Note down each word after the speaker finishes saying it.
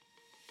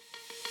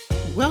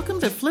Welcome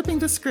to Flipping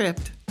the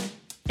Script,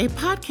 a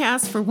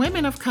podcast for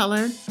women of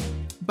color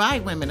by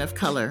women of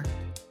color,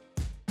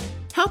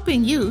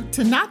 helping you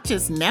to not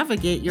just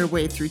navigate your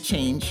way through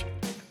change,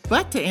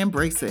 but to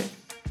embrace it.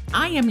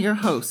 I am your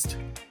host,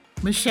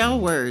 Michelle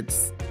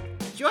Words.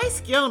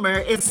 Joyce Gilmer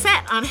is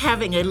set on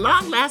having a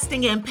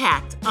long-lasting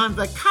impact on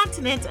the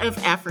continent of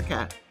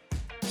Africa.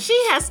 She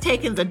has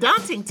taken the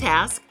daunting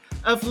task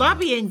of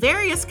lobbying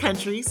various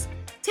countries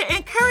to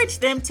encourage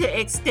them to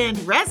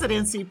extend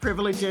residency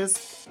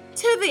privileges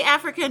to the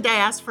African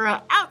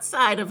diaspora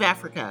outside of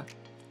Africa.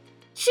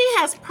 She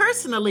has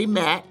personally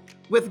met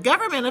with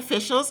government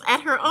officials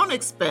at her own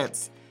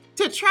expense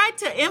to try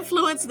to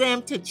influence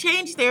them to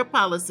change their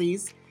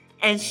policies,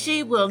 and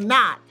she will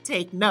not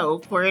take no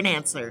for an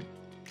answer.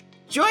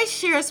 Joyce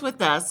shares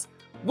with us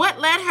what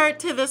led her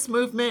to this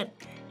movement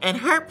and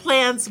her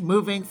plans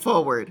moving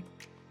forward.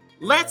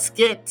 Let's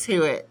get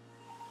to it.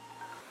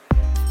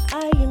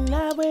 Are you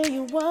not where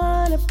you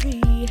wanna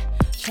be?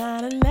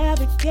 Trying to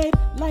navigate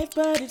life,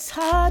 but it's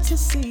hard to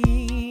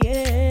see,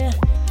 yeah.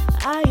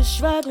 Are you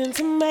struggling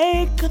to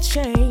make a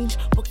change?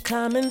 We're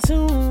coming to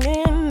an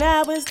end,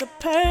 now is the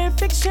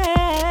perfect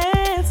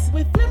chance.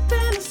 We're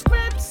flipping the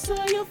script so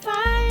you'll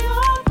find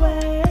your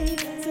way,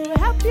 to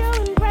help you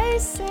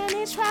embrace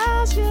any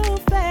trials you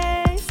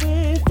face.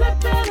 We're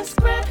flipping the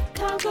script,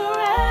 conquer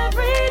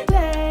every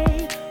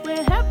day.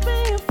 We're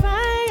helping you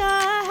find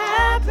your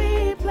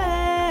happy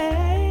place.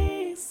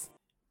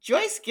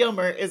 Joyce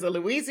Gilmer is a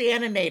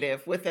Louisiana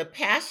native with a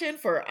passion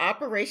for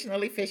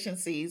operational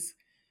efficiencies,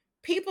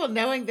 people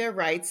knowing their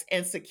rights,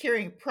 and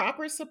securing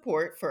proper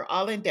support for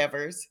all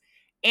endeavors,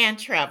 and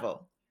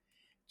travel.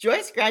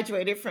 Joyce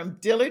graduated from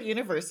Dillard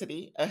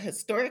University, a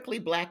historically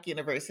Black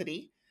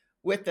university,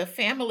 with the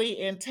family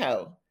in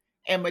tow,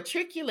 and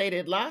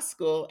matriculated law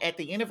school at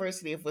the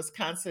University of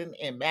Wisconsin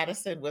in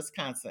Madison,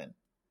 Wisconsin.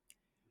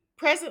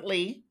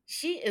 Presently,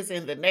 she is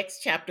in the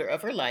next chapter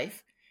of her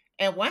life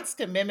and wants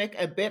to mimic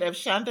a bit of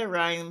Shonda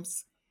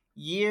Rhimes'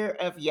 Year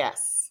of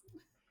Yes.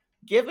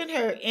 Given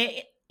her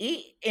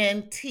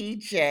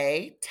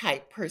ENTJ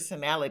type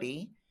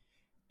personality,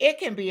 it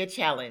can be a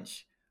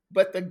challenge,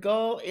 but the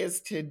goal is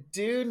to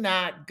do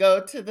not go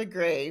to the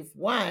grave,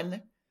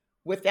 one,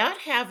 without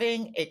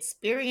having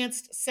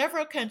experienced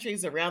several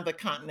countries around the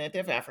continent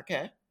of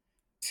Africa,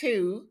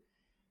 two,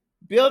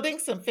 building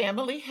some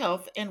family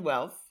health and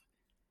wealth,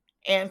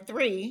 and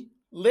three,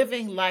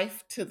 living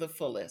life to the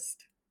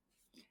fullest.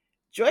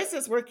 Joyce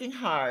is working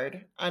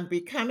hard on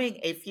becoming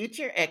a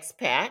future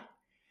expat,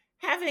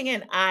 having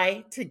an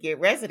eye to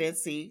get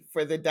residency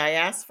for the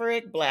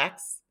diasporic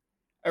Blacks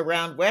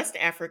around West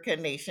Africa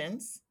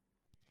nations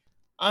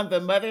on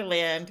the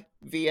motherland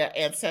via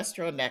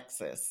Ancestral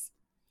Nexus.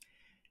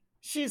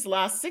 She's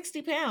lost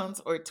 60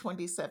 pounds or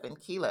 27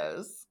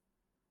 kilos,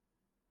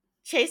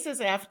 chases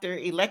after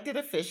elected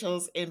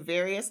officials in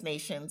various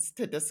nations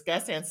to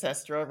discuss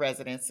ancestral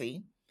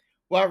residency,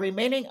 while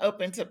remaining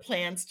open to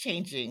plans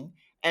changing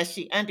as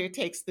she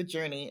undertakes the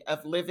journey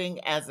of living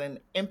as an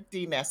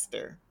empty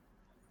nester.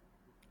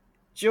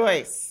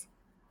 Joyce,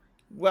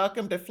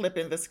 welcome to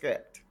Flipping the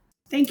Script.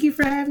 Thank you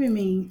for having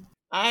me.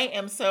 I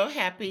am so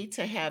happy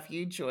to have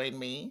you join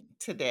me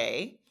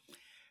today.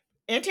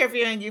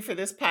 Interviewing you for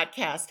this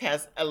podcast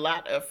has a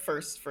lot of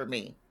firsts for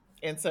me,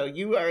 and so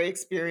you are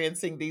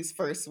experiencing these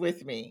firsts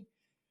with me.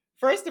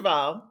 First of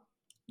all,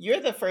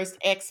 you're the first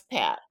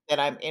expat that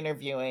I'm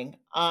interviewing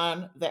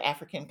on the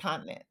African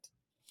continent.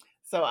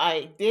 So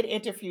I did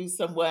interview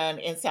someone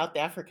in South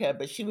Africa,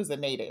 but she was a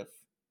native.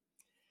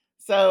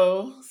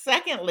 So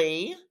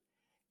secondly,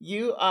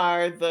 you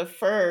are the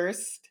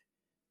first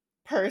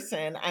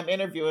person I'm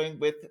interviewing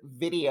with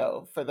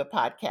video for the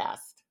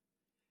podcast.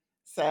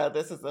 So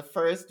this is the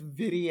first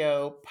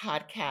video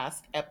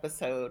podcast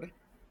episode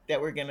that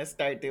we're going to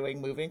start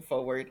doing moving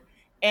forward.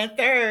 And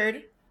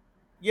third,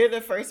 you're the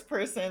first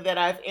person that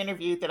I've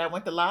interviewed that I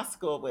went to law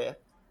school with.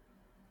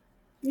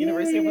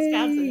 University of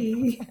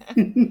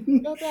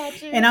Wisconsin. Go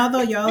Dodgers. And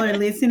although y'all are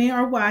listening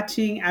or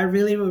watching, I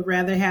really would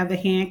rather have the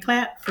hand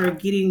clap for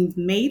getting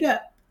made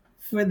up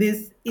for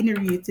this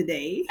interview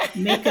today.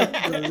 Makeup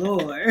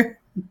galore.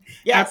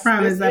 Yes, I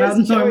promise I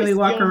don't normally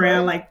walk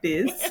around like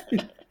this.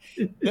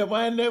 The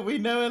one that we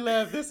know and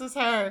love. This is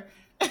her.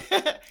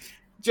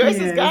 Joyce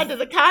has gone to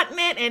the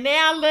continent, and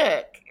now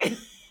look.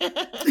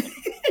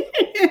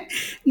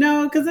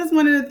 No, because that's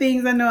one of the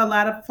things I know a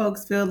lot of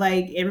folks feel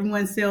like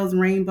everyone sells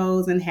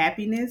rainbows and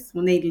happiness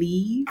when they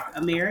leave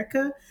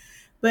America.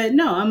 But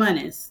no, I'm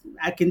honest.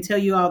 I can tell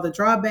you all the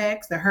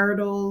drawbacks, the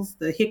hurdles,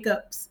 the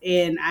hiccups,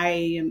 and I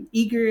am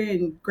eager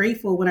and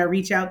grateful when I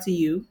reach out to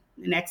you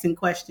and asking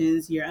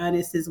questions. You're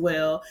honest as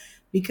well,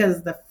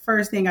 because the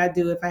first thing I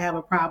do if I have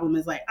a problem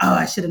is like, oh,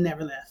 I should have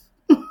never left.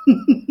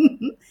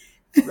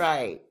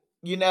 Right.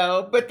 You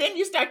know, but then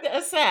you start to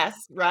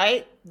assess,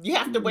 right? You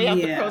have to weigh out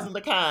the pros and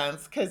the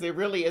cons, because it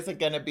really isn't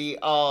going to be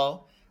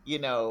all, you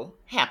know,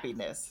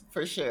 happiness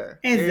for sure.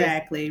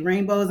 Exactly.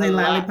 Rainbows and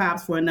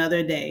lollipops for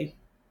another day.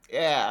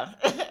 Yeah.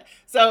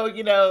 So,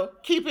 you know,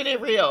 keeping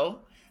it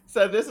real.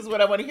 So this is what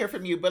I want to hear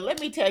from you. But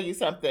let me tell you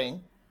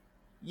something.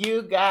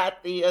 You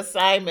got the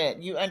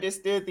assignment. You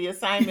understood the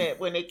assignment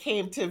when it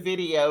came to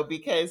video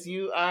because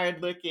you are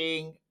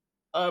looking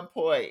on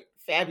point,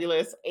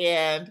 fabulous,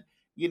 and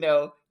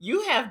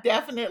you have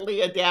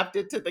definitely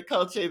adapted to the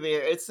culture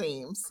there, it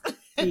seems.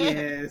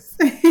 Yes.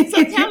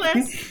 So tell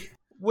us,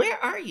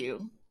 where are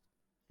you?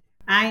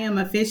 I am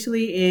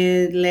officially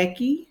in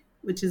Lekki,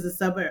 which is a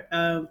suburb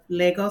of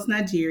Lagos,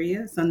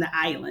 Nigeria. It's on the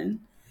island.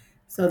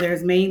 So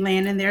there's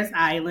mainland and there's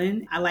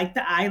island. I like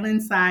the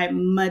island side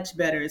much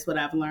better, is what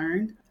I've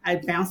learned.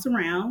 I bounce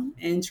around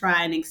and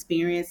try and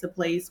experience a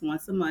place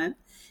once a month,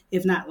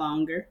 if not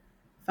longer.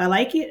 If I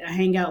like it, I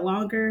hang out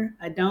longer.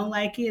 I don't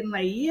like it, I'm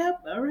like,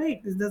 yep, all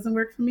right, this doesn't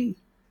work for me.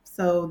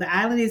 So the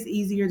island is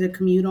easier to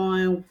commute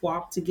on,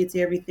 walk to get to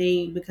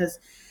everything because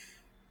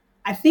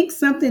I think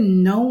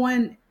something no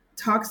one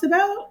talks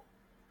about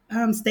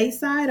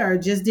stateside or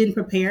just didn't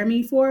prepare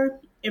me for.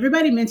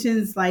 Everybody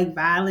mentions like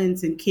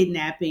violence and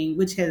kidnapping,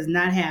 which has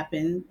not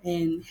happened.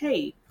 And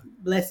hey,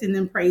 blessing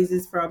and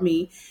praises from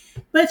me.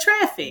 But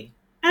traffic.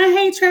 I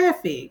hate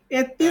traffic.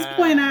 At this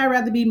point, Uh, I'd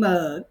rather be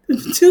mugged.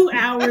 2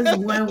 hours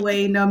one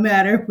way, no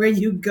matter where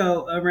you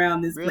go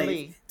around this place.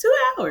 really? 2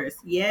 hours.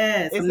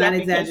 Yes, Is I'm not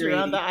that because you're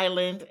on the exaggerating.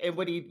 island and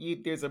what do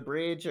there's a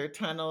bridge or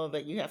tunnel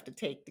that you have to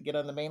take to get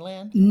on the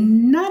mainland?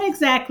 Not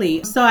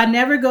exactly. So I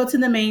never go to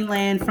the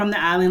mainland from the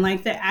island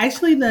like that.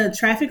 Actually, the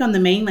traffic on the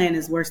mainland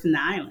is worse than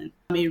the island.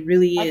 It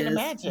really I can is.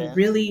 imagine.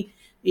 Really,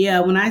 yeah.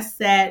 When I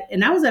sat,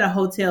 and I was at a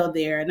hotel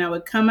there, and I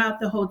would come out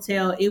the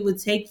hotel, it would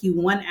take you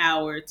 1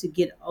 hour to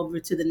get over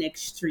to the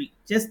next street,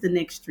 just the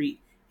next street.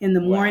 In the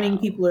morning, Wow.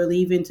 people are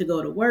leaving to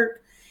go to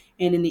work,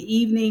 and in the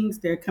evenings,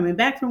 they're coming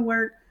back from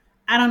work.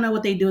 I don't know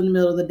what they do in the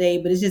middle of the day,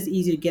 but it's just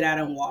easy to get out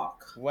and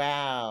walk.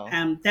 Wow.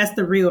 That's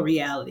the real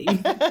reality.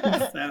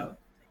 So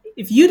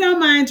if you don't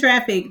mind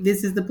traffic,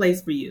 this is the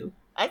place for you.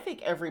 I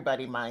think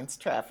everybody minds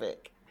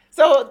traffic.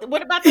 So,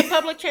 what about the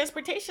public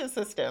transportation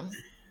system?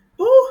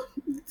 Ooh,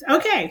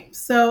 okay.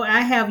 So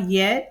I have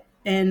yet,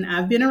 and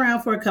I've been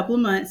around for a couple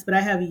of months, but I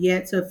have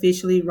yet to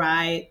officially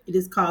ride. It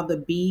is called the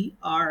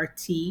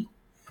BRT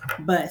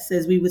bus,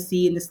 as we would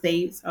see in the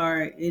States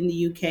or in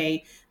the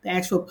UK, the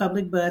actual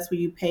public bus where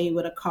you pay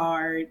with a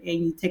card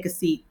and you take a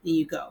seat and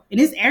you go. And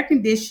it's air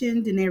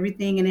conditioned and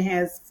everything, and it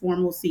has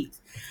formal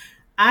seats.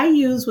 I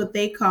use what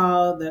they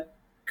call the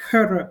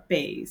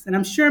Currapes, and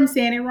I'm sure I'm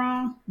saying it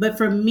wrong, but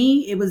for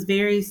me, it was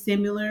very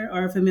similar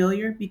or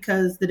familiar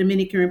because the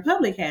Dominican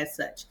Republic has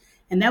such.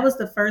 And that was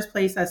the first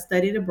place I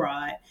studied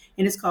abroad,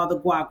 and it's called the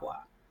Guagua.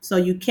 So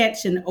you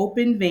catch an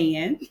open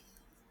van,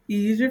 you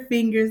use your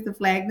fingers to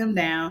flag them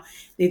down.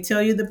 They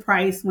tell you the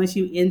price once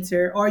you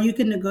enter, or you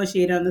can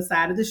negotiate on the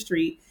side of the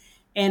street.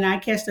 And I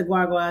catch the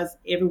Guaguas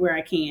everywhere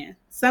I can.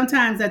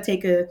 Sometimes I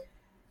take a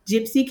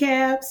gypsy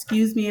cab.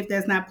 Excuse me if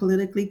that's not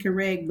politically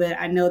correct, but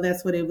I know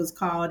that's what it was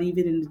called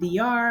even in the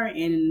DR and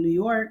in New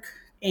York.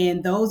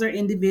 And those are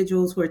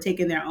individuals who are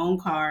taking their own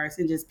cars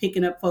and just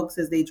picking up folks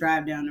as they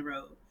drive down the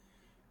road.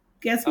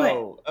 Guess what?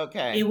 Oh,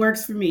 okay. It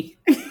works for me.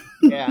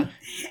 Yeah.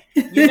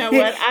 You know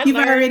what? You've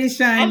already I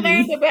shined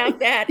learned me. about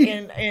that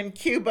in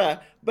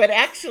Cuba, but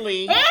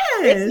actually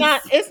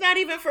Yes. it's not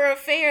even for a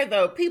fare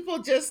though. People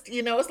just,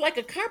 it's like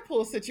a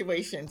carpool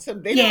situation. So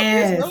there's no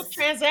Yes.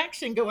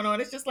 transaction going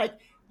on. It's just like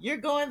you're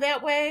going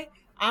that way,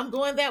 I'm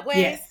going that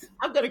way. Yes.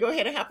 I'm going to go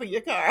ahead and hop in your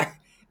car.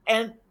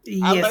 And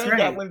I Yes, learned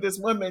that right. when this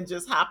woman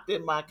just hopped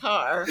in my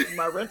car,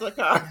 my rental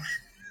car.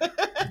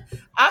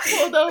 I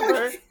pulled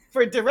over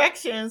for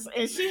directions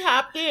and she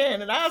hopped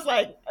in and I was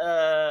like,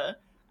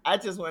 I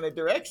just wanted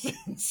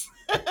directions.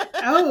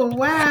 Oh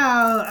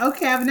wow.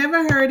 Okay, I've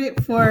never heard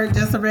it for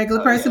just a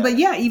regular Oh person, yeah. but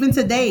yeah, even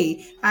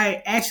today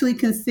I actually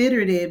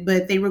considered it,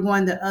 but they were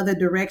going the other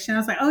direction. I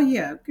was like, "Oh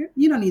yeah,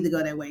 you don't need to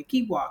go that way.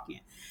 Keep walking."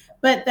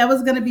 But that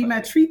was going to be my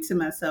Right. treat to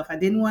myself. I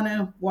didn't want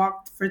to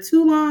walk for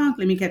too long.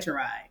 Let me catch a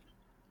ride.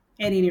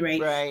 At any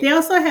rate, Right. they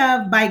also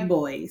have bike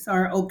boys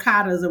or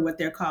okadas, or what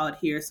they're called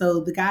here. So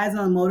the guys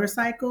on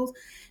motorcycles,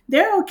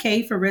 they're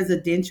okay for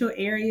residential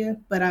area,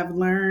 but I've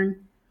learned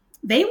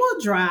they will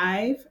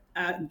drive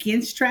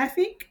against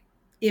traffic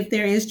if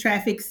there is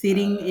traffic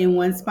sitting in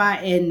one Uh, spot.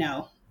 And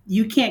no,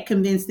 you can't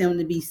convince them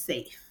to be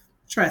safe.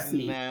 Trust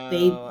me,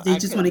 they no, they I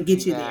just want to couldn't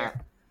see get you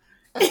there.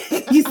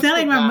 that. You I sound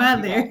like could my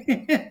not see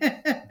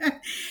that.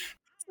 mother.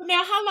 So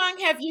now, how long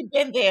have you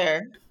been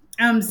there?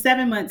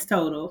 7 months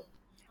total.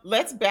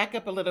 Let's back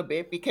up a little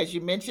bit because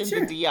you mentioned the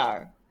Sure.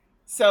 DR.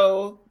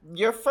 So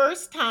your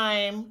first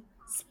time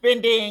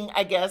spending,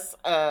 I guess,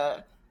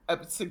 a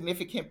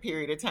significant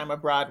period of time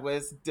abroad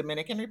was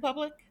Dominican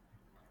Republic.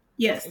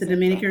 Yes, the Is that correct?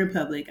 Dominican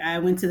Republic. I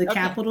went to the Okay.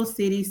 capital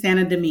city,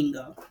 Santo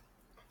Domingo.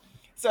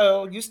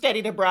 So you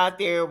studied abroad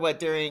there, what,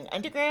 during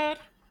undergrad?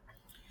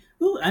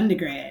 Ooh,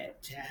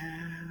 undergrad,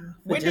 child,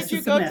 for When did just a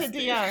you go to semester.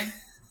 DR?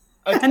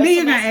 I A knew you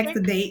were gonna ask semester?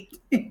 the date.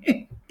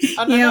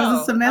 Oh, no, Yeah, it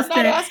was a no. I'm not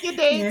semester. asking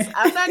dates. Yeah.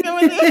 I'm not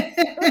going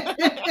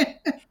there.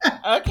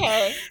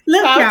 Okay. So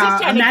Look, I was just y'all,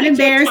 trying I'm to not get your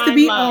embarrassed to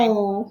be timeline.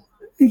 old.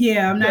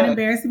 Yeah, I'm not Look,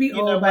 embarrassed to be you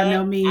know old by no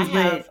what? I means,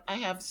 have but I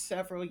have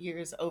several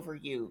years over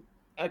you.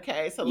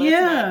 Okay, so let's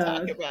not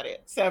talk Yeah. about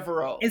it.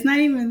 Several. It's not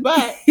even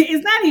But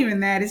it's not even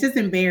that. It's just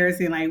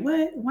embarrassing. Like,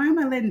 what? Why am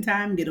I letting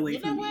time get away you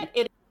know from what?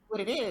 me? It is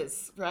what it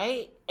is,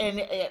 right? And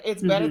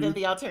it's better than Hmm.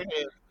 the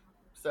alternative.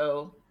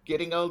 So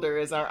getting older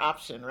is our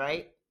option,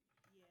 right?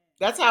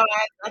 That's how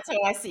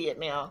I see it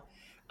now.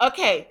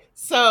 Okay,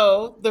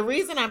 so the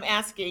reason I'm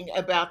asking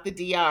about the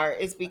DR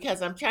is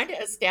because I'm trying to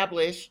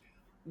establish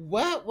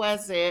what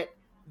was it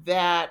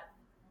that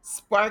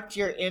sparked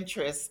your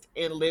interest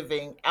in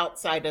living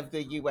outside of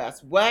the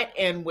US? What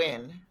and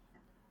when?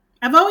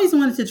 I've always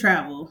wanted to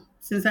travel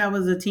since I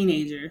was a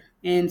teenager.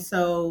 And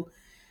so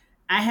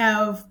I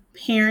have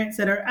parents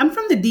that are, I'm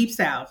from the deep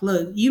South.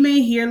 Look, you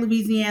may hear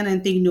Louisiana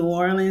and think New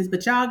Orleans,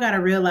 but y'all got to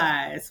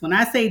realize when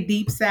I say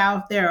deep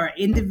South, there are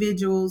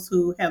individuals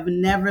who have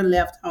never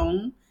left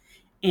home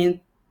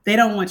and they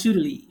don't want you to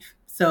leave.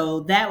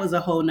 So that was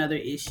a whole nother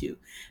issue.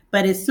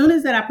 But as soon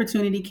as that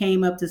opportunity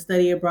came up to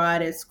study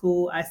abroad at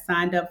school, I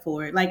signed up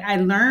for it. Like I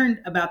learned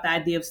about the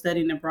idea of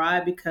studying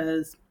abroad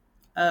because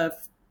a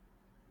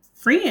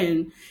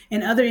friend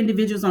and other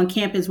individuals on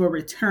campus were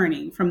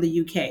returning from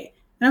the UK.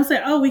 And I was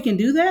like, oh, we can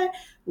do that?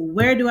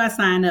 Where do I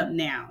sign up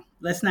now?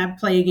 Let's not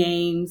play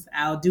games.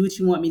 I'll do what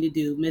you want me to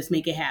do. Let's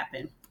make it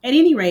happen. At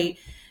any rate,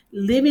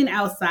 living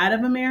outside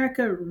of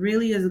America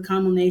really is a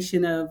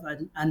combination of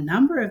a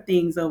number of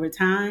things over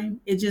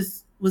time. It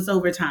just was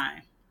over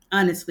time,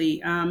 honestly.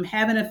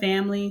 Having a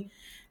family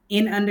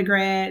in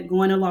undergrad,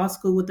 going to law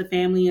school with the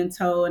family in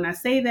tow. And I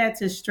say that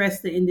to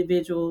stress the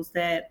individuals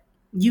that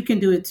you can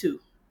do it too.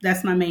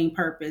 That's my main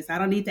purpose. I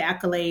don't need the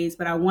accolades,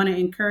 but I want to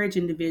encourage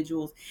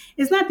individuals.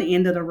 It's not the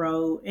end of the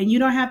road, and you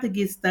don't have to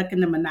get stuck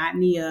in the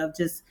monotony of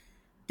just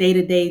day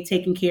to day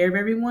taking care of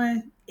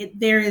everyone.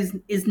 There is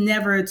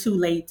never a too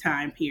late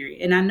time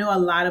period, and I know a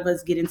lot of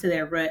us get into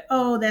that rut.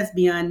 Oh, that's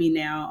beyond me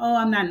now. Oh,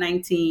 I'm not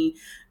 19.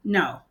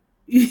 No,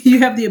 you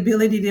have the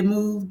ability to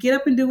move, get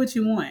up and do what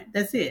you want.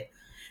 That's it.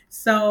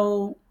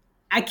 So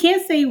I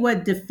can't say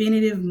what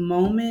definitive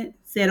moment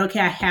said, okay,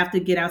 I have to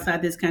get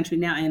outside this country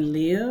now and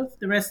live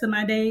the rest of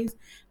my days.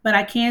 But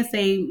I can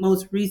say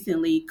most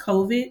recently,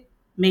 COVID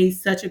made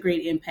such a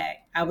great impact.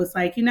 I was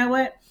like, you know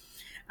what?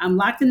 I'm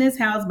locked in this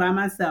house by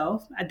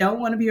myself. I don't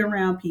want to be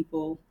around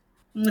people.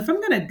 If I'm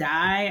going to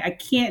die, I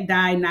can't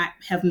die not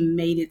have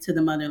made it to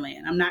the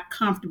motherland. I'm not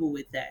comfortable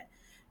with that.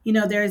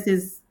 There's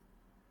this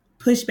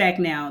pushback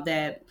now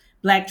that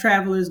Black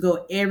travelers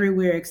go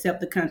everywhere except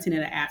the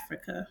continent of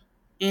Africa.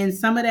 And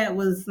some of that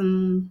was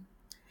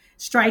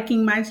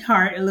striking my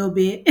heart a little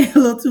bit, a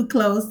little too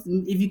close.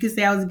 If you could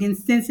say I was getting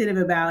sensitive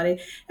about it.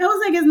 I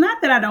was like, it's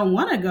not that I don't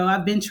want to go.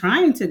 I've been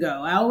trying to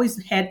go. I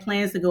always had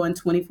plans to go in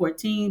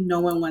 2014. No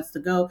one wants to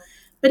go.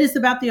 But it's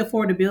about the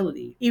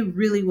affordability. It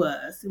really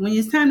was. When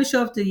it's time to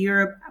show up to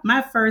Europe,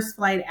 my first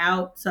flight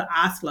out to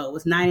Oslo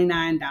was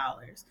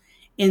 $99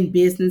 in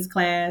business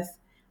class.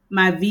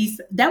 My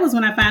visa, that was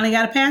when I finally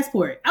got a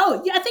passport. Oh,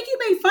 yeah, I think you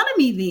made fun of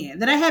me then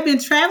that I had been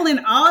traveling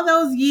all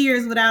those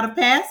years without a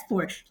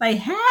passport. Like,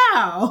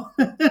 how?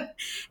 And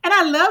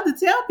I love to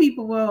tell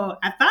people, well,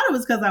 I thought it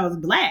was because I was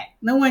Black.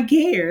 No one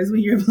cares when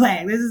you're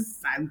Black.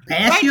 I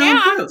pass Right you now,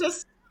 on through.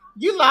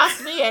 you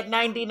lost me at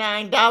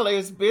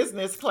 $99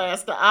 business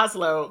class to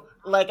Oslo.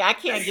 Like, I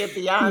can't get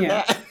beyond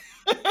Yeah. that.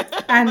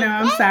 I I'm know, like,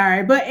 I'm what?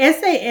 sorry. But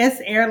SAS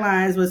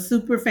Airlines was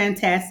super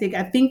fantastic.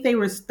 I think they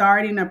were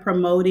starting a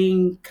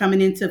promoting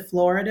coming into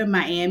Florida,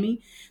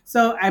 Miami.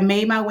 So I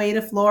made my way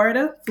to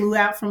Florida, flew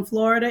out from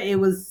Florida. It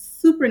was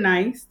super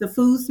nice. The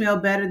food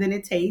smelled better than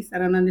it tastes. I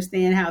don't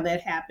understand how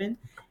that happened.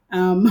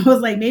 I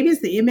was like, maybe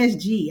it's the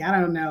MSG. I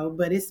don't know.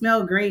 But it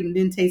smelled great and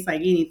didn't taste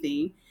like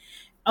anything.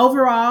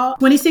 Overall,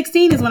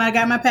 2016 is when I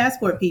got my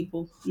passport,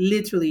 people.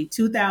 Literally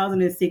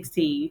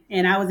 2016.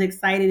 And I was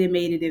excited and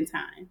made it in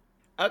time.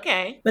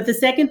 Okay. But the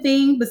second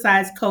thing,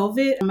 besides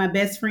COVID, my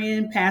best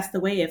friend passed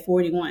away at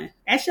 41.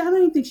 Actually, I don't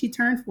even think she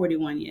turned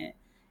 41 yet.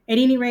 At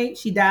any rate,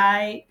 she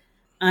died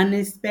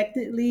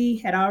unexpectedly,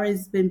 had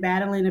always been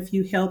battling a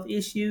few health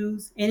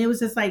issues. And it was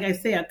just like I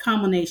said, a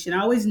combination.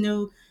 I always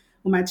knew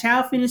when my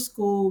child finished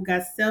school,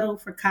 got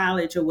settled for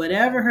college, or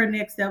whatever her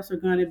next steps were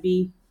going to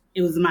be,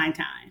 it was my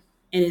time.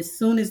 And as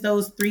soon as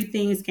those three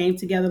things came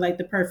together like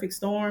the perfect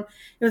storm,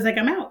 it was like,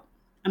 I'm out.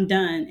 I'm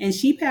done. And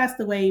she passed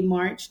away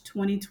March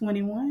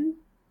 2021.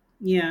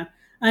 Yeah,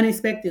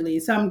 unexpectedly.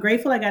 So I'm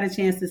grateful I got a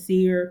chance to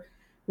see her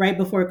right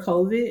before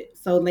COVID.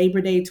 So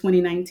Labor Day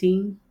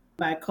 2019.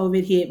 By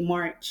COVID hit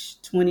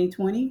March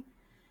 2020.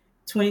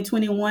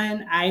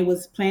 2021, I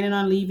was planning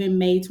on leaving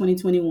May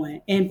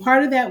 2021. And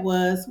part of that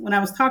was when I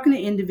was talking to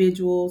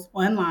individuals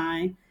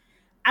online,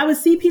 I would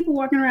see people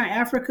walking around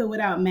Africa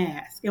without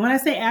masks. And when I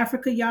say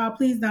Africa, y'all,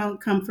 please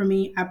don't come for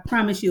me. I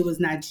promise you it was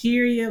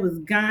Nigeria, it was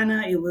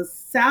Ghana, it was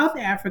South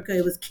Africa,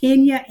 it was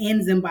Kenya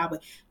and Zimbabwe.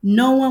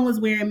 No one was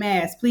wearing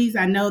masks. Please,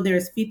 I know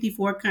there's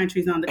 54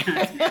 countries on the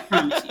continent, I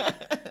promise you.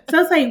 So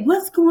I was like,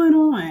 what's going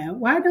on?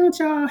 Why don't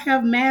y'all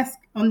have masks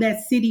on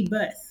that city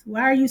bus?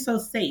 Why are you so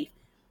safe?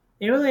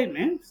 They were like,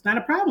 man, it's not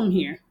a problem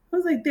here. I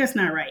was like, that's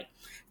not right.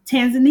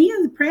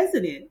 Tanzania's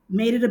president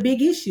made it a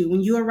big issue.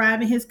 When you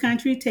arrive in his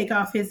country, take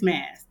off his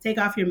mask, take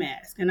off your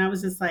mask. And I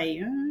was just like,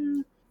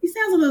 he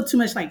sounds a little too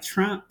much like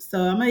Trump.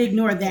 So I'm going to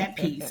ignore that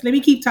piece. Let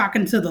me keep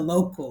talking to the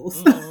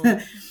locals.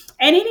 At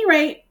any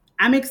rate,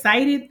 I'm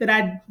excited that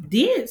I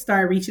did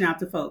start reaching out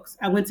to folks.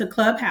 I went to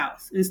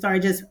Clubhouse and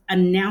started just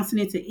announcing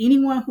it to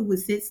anyone who would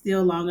sit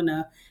still long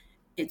enough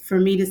for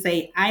me to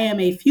say, I am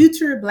a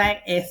future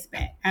Black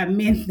expat. I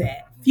meant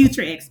that.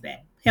 Future expat.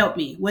 Help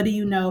me. What do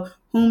you know?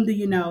 Whom do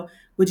you know?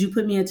 Would you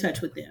put me in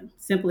touch with them?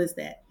 Simple as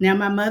that. Now,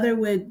 my mother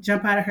would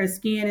jump out of her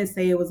skin and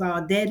say it was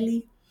all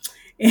deadly.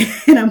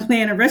 And I'm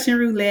playing a Russian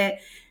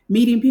roulette,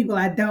 meeting people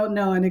I don't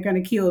know, and they're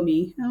going to kill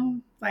me.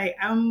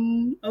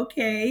 I'm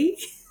okay.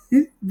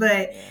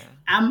 But yeah.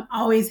 I'm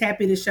always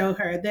happy to show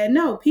her that,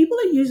 no, people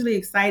are usually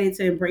excited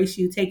to embrace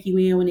you, take you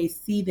in when they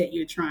see that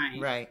you're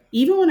trying. Right.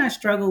 Even when I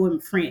struggle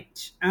with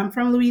French. I'm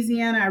from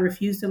Louisiana. I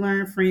refuse to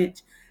learn French.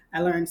 I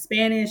learned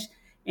Spanish.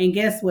 And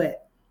guess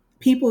what?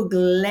 People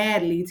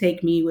gladly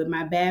take me with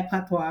my bad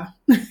patois.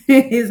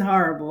 It's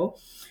horrible.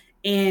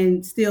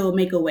 And still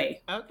make a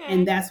way. Okay.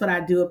 And that's what I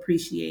do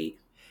appreciate.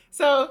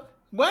 So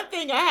one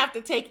thing I have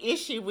to take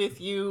issue with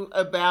you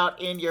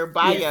about in your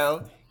bio,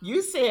 yes.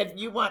 You said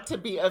you want to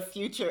be a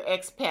future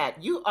expat.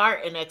 You are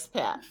an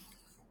expat.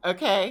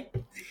 Okay?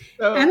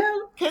 So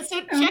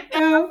check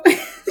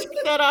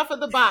that off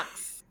of the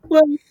box.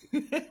 Well,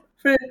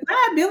 for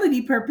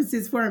liability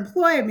purposes for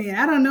employment,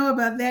 I don't know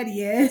about that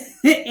yet.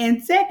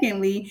 And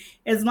secondly,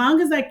 as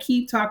long as I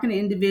keep talking to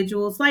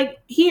individuals, like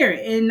here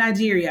in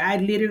Nigeria, I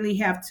literally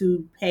have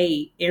to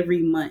pay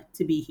every month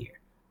to be here,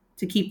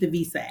 to keep the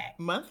Visa Act.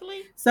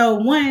 Monthly? So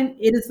one,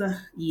 it is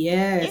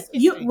yes.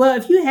 Well,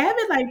 if you have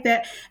it like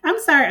that, I'm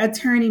sorry,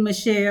 Attorney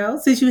Michelle,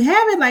 since you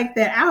have it like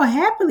that, I'll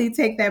happily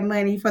take that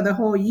money for the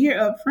whole year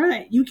up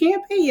front. You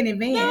can't pay in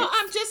advance.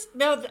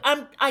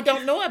 I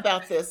don't know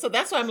about this. So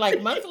that's why I'm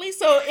like monthly.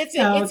 So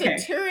it's a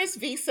tourist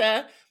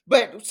visa.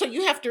 But so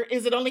you have to,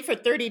 is it only for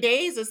 30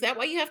 days? Is that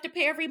why you have to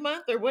pay every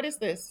month, or what is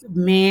this?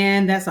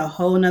 Man, that's a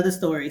whole nother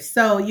story.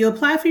 So you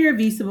apply for your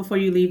visa before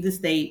you leave the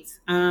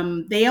States.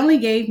 They only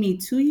gave me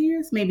 2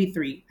 years, maybe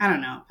 3. I don't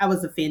know. I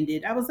was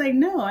offended. I was like,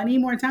 no, I need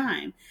more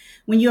time.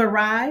 When you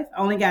arrive, I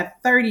only got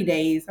 30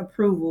 days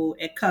approval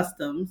at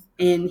customs.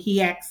 And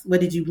he asked, what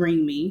did you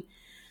bring me?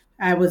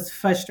 I was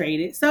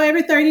frustrated. So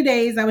every 30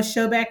 days, I would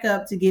show back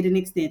up to get an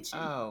extension.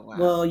 Oh, wow.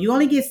 Well, you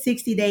only get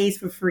 60 days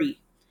for free.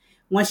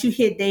 Once you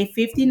hit day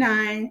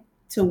 59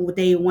 to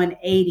day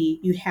 180,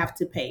 you have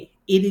to pay.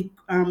 It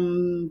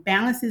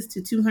balances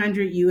to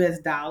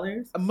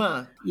 $200 a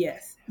month.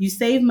 Yes. You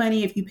save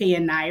money if you pay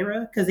in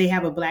Naira because they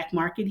have a black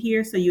market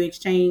here. So you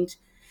exchange.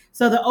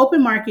 So the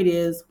open market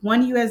is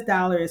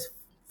 $1 is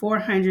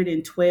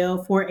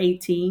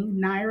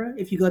 418 Naira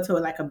if you go to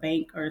like a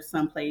bank or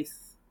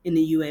someplace in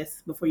the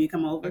U.S. before you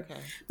come over. Okay.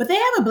 But they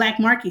have a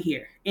black market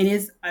here and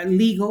it's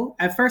legal.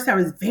 At first, I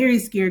was very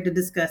scared to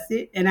discuss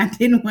it and I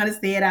didn't want to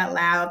say it out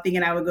loud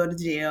thinking I would go to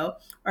jail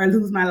or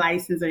lose my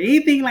license or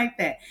anything like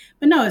that.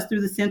 But no, it's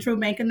through the Central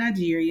Bank of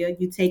Nigeria.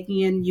 You take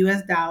in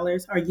U.S.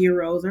 dollars or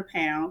euros or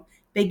pound.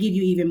 They give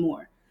you even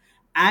more.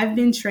 I've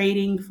been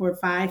trading for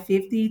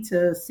 $550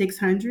 to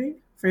 $600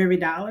 for every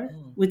dollar,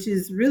 which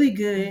is really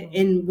good.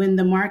 And when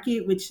the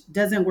market, which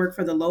doesn't work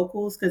for the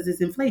locals because it's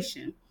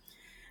inflation,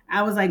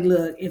 I was like,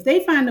 look, if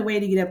they find a way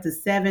to get up to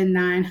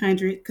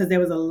 $700-900, because there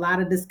was a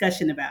lot of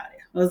discussion about it.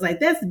 I was like,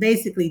 that's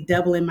basically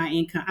doubling my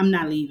income. I'm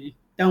not leaving.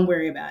 Don't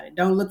worry about it.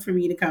 Don't look for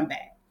me to come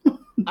back.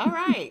 All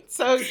right.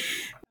 So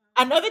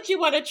I know that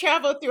you want to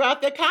travel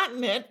throughout the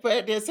continent,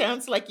 but it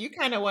sounds like you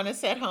kind of want to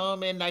set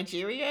home in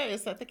Nigeria.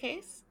 Is that the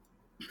case?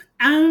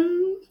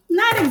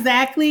 Not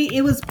exactly.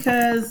 It was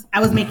because I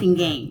was making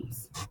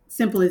gains.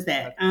 Simple as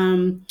that.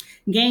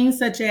 Gains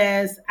such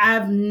as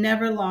I've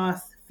never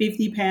lost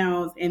 50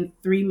 pounds in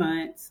 3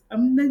 months.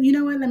 You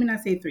know what? Let me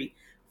not say 3.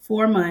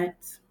 4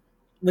 months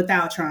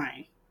without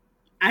trying.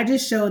 I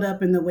just showed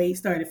up and the weight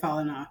started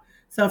falling off.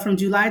 So from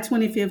July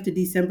 25th to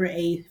December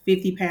 8th,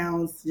 50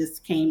 pounds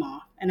just came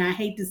off. And I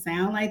hate to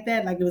sound like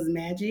that, like it was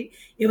magic.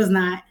 It was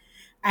not.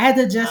 I had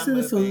to adjust to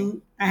the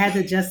food. I had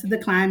to adjust to the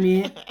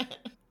climate.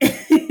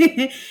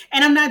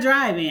 And I'm not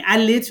driving. I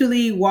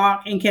literally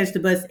walk and catch the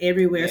bus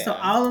everywhere. Yeah. So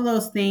all of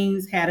those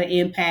things had an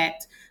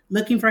impact.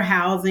 Looking for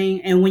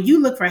housing. And when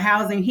you look for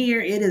housing here,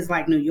 it is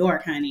like New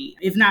York, honey,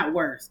 if not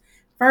worse.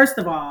 First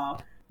of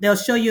all, they'll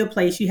show you a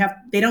place.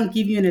 They don't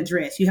give you an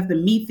address. You have to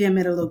meet them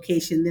at a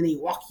location. Then they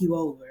walk you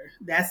over.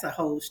 That's a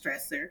whole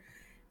stressor.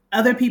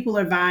 Other people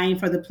are vying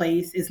for the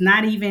place. It's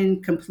not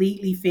even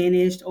completely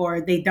finished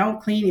or they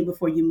don't clean it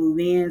before you move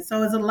in.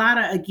 So it's a lot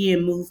of,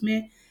 again,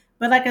 movement.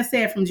 But like I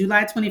said, from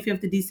July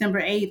 25th to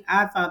December 8th,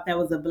 I thought that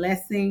was a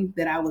blessing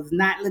that I was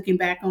not looking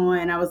back on.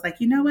 And I was like,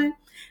 you know what?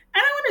 I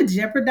don't want to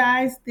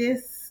jeopardize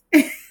this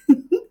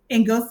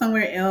and go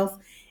somewhere else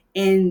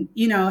and,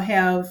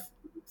 have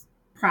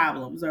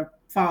problems or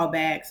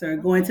fallbacks or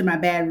go into my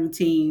bad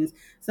routines.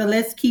 So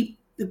let's keep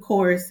the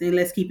course and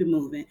let's keep it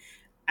moving.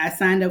 I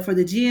signed up for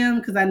the gym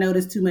because I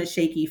noticed too much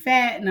shaky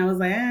fat. And I was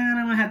like, I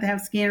don't have to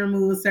have skin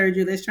removal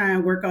surgery. Let's try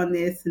and work on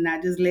this and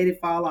not just let it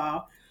fall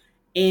off.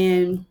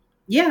 And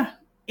yeah,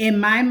 in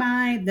my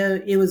mind,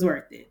 it was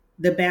worth it.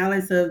 The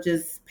balance of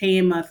just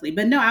paying monthly.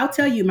 But no, I'll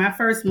tell you, my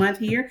first month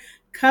here,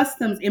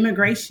 customs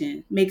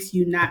immigration makes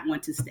you not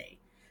want to stay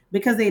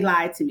because they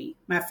lied to me.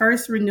 My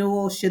first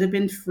renewal should have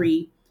been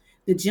free.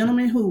 The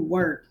gentleman who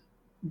worked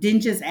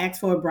didn't just ask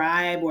for a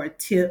bribe or a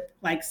tip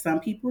like some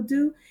people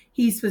do.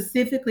 He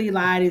specifically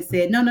lied and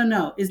said, "No, no,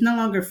 no, it's no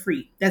longer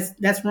free.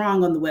 That's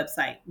wrong on the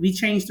website. We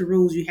changed the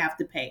rules. You have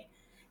to pay."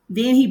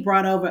 Then he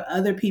brought over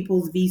other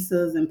people's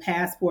visas and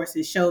passports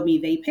and showed me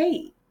they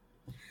paid.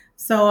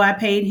 So I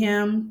paid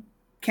him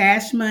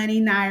cash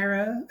money,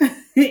 Naira,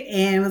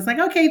 and was like,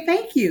 okay,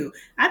 thank you.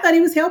 I thought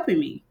he was helping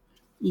me.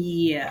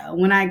 Yeah.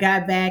 When I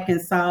got back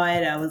and saw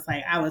it, I was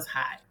like, I was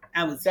hot.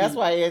 I was That's heat.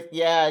 why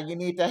yeah, you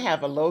need to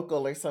have a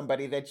local or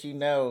somebody that you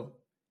know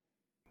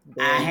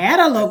I there, had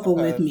a I local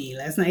with suppose. me.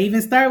 Let's not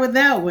even start with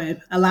that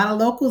one. A lot of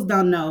locals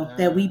don't know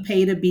that we Uh,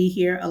 pay to be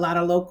here. A lot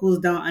of locals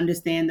don't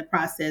understand the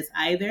process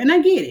either. And I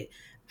get it.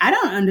 I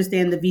don't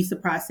understand the visa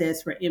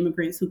process for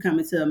immigrants who come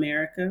into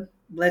America.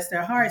 Bless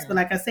their hearts. But mhm.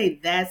 like I say,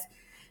 that's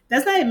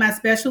not my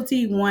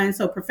specialty. One,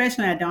 so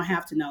professionally, I don't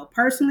have to know.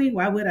 Personally,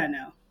 why would I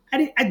know?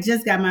 I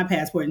just got my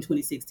passport in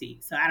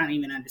 2016, so I don't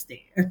even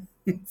understand.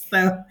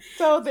 So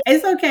So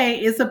it's okay.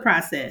 It's a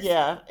process.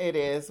 yeah, it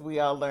is. We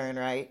all learn,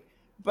 right?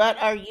 But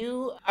are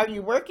you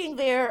working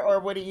there or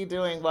what are you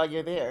doing while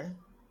you're there?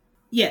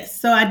 Yes,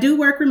 so I do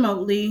work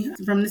remotely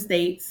from the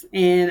States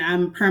and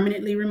I'm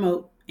permanently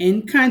remote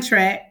in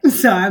contract.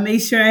 So I made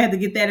sure I had to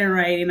get that in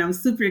writing. I'm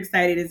super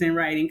excited it's in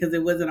writing because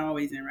it wasn't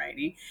always in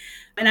writing.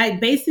 And I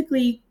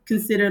basically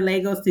consider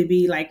Lagos to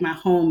be like my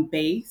home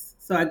base.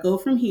 So I go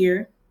from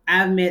here.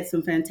 I've met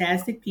some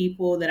fantastic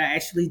people that I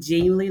actually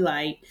genuinely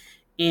like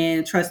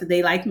and trust that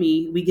they like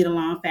me. We get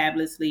along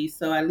fabulously.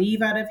 So I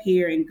leave out of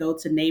here and go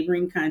to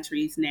neighboring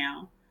countries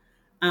now.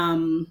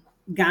 Um,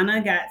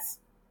 Ghana got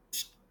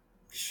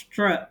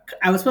struck.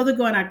 I was supposed to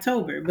go in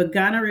October, but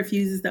Ghana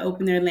refuses to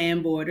open their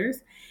land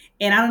borders.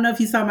 And I don't know if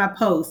you saw my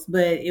post,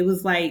 but it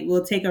was like,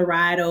 we'll take a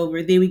ride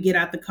over, then we get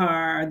out the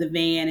car or the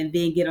van and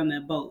then get on the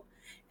boat.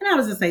 And I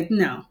was just like,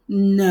 no,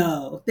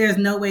 no, there's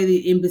no way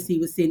the embassy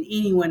would send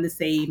anyone to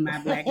save my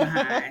black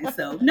behind.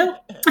 So, nope,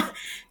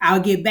 I'll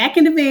get back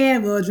in the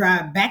van. We'll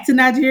drive back to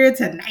Nigeria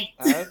tonight.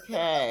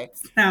 Okay.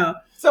 So,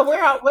 So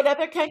what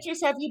other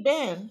countries have you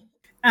been?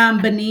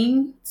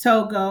 Benin,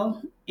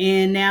 Togo,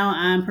 and now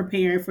I'm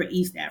preparing for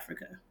East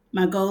Africa.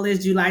 My goal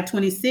is July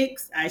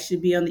 26th. I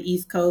should be on the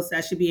East Coast.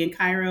 I should be in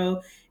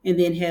Cairo and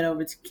then head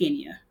over to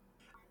Kenya.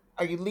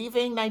 Are you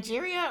leaving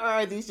Nigeria or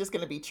are these just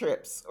going to be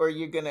trips or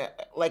you're going to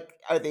like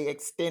are they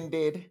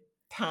extended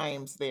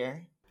times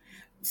there?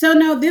 So,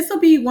 no, this will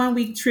be 1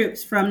 week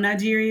trips from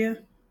Nigeria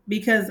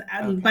because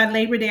by Okay.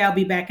 Labor Day, I'll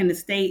be back in the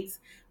States.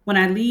 When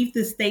I leave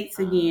the States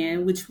again,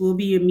 Um, which will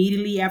be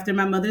immediately after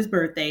my mother's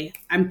birthday,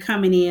 I'm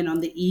coming in on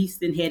the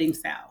East and heading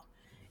south.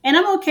 And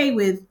I'm okay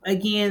with,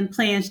 again,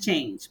 plans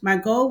change. My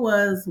goal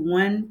was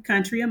one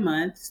country a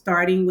month,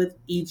 starting with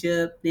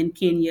Egypt, then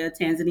Kenya,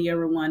 Tanzania,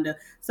 Rwanda.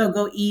 So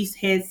go east,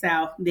 head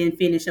south, then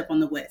finish up on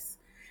the west.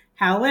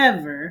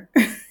 However,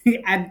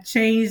 I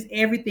changed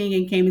everything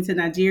and came into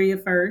Nigeria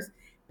first,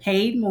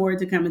 paid more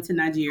to come into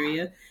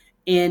Nigeria.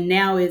 And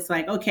now it's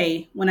like,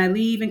 okay, when I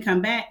leave and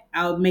come back,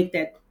 I'll make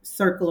that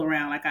circle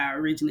around like I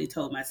originally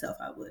told myself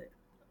I would.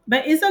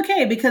 But it's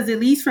okay because at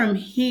least from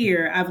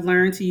here, I've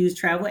learned to use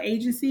travel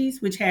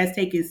agencies, which has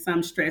taken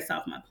some stress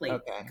off my plate.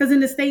 okay. Because in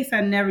the States,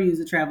 I never use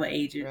a travel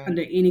agent Right.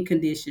 under any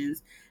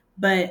conditions,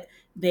 but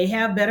they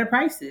have better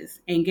prices.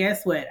 And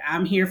guess what?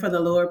 I'm here for the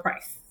lower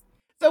price.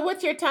 So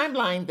what's your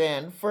timeline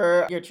then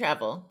for your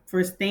travel?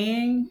 For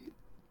staying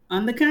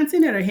on the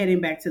continent or heading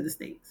back to the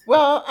States.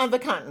 Well, on the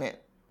continent.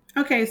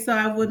 Okay, so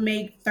I would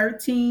make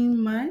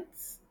 13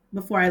 months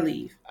before I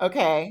leave.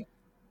 Okay.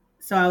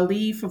 So I'll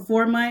leave for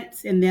 4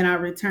 months and then I'll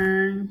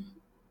return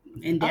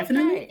Okay.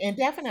 indefinitely or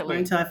Indefinitely.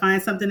 until I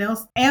find something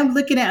else. I am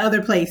looking at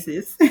other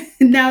places.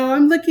 No,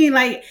 I'm looking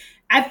like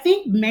I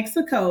think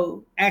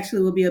Mexico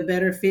actually will be a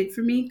better fit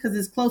for me because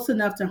it's close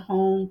enough to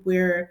home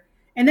where,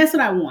 and that's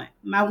what I want.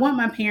 I want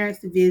my parents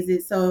to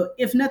visit. So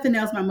if nothing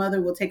else, my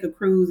mother will take a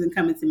cruise and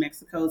come into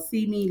Mexico,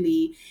 see me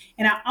leave.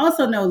 And I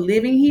also know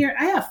living here,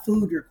 I have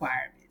food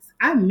requirements.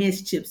 I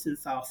miss chips and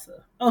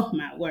salsa. Oh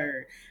my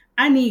word.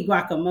 I need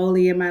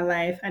guacamole in my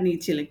life. I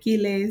need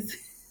chilaquiles.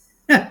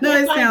 I know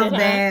Can't it find it, sounds huh?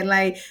 bad,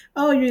 like,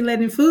 oh, you're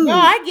letting No, food.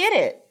 I get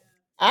it.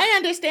 I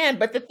understand.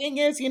 But the thing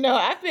is,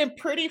 I've been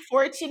pretty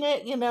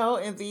fortunate,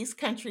 in these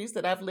countries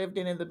that I've lived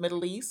in the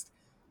Middle East.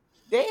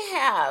 They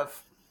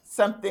have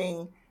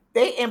something,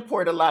 they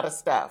import a lot of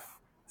stuff.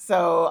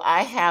 So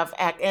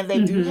and they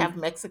do Hmm. have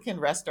Mexican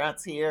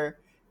restaurants here.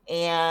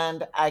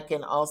 And I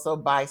can also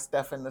buy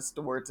stuff in the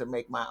store to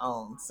make my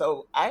own.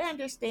 So I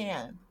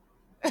understand.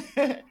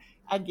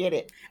 I get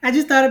it. I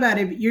just thought about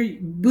it. You're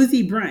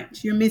boozy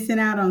brunch. You're missing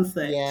out on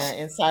Yeah, such.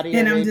 in Saudi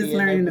And I'm just Arabia,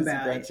 no learning busy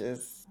about it.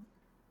 brunches.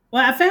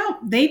 Well, I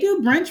found they do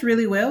brunch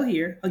really well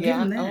here. I'll give Yeah.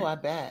 them Oh, that. I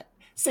bet.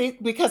 See,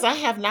 because I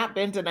have not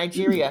been to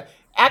Nigeria.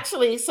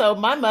 Actually, so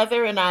my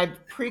mother and I,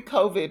 pre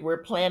COVID, were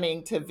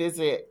planning to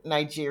visit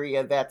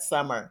Nigeria that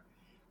summer.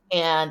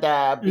 And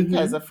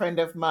because Mm-hmm. a friend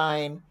of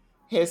mine,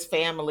 his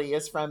family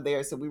is from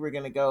there, so we were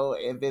going to go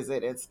and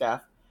visit and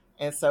stuff.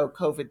 And so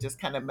COVID just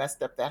kind of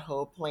messed up that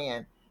whole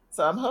plan.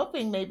 So I'm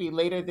hoping maybe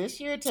later this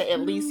year to at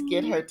least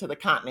get Oh, her to the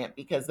continent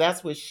because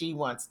that's what she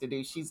wants to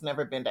do. She's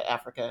never been to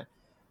Africa.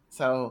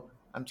 So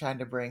I'm trying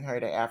to bring her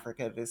to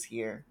Africa this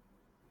year.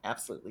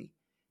 Absolutely.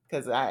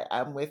 Because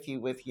I'm with you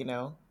with,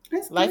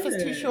 that's life is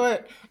too good.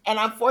 short. And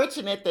I'm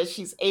fortunate that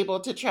she's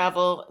able to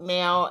travel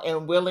now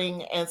and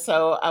willing. And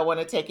so I want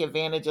to take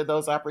advantage of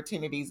those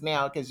opportunities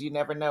now because you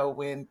never know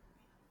when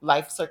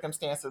life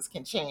circumstances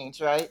can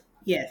change, right?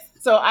 Yes.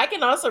 So I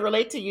can also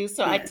relate to you.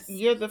 So Yes.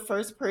 you're the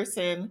first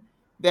person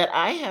that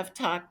I have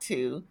talked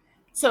to.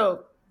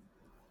 So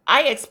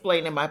I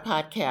explain in my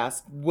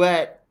podcast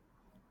what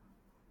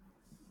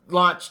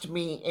launched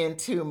me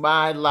into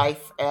my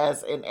life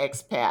as an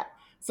expat.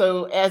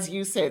 So, as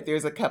you said,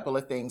 there's a couple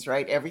of things,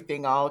 right?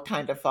 Everything all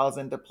kind of falls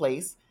into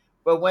place.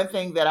 But one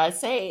thing that I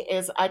say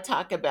is I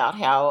talk about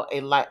how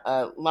a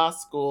law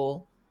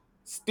school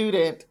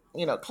student,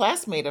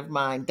 classmate of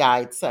mine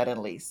died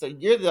suddenly. So,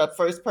 you're the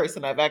first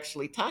person I've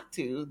actually talked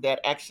to that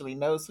actually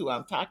knows who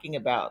I'm talking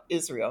about,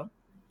 Israel.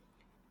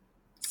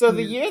 So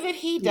the Yeah. year that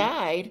he Yeah.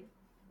 died,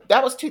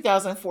 that was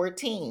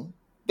 2014.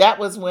 That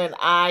was when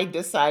I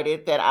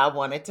decided that I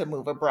wanted to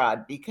move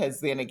abroad because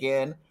then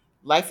again,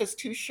 life is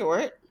too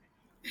short.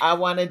 I It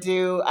wanted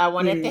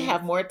to is.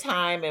 have more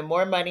time and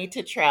more money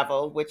to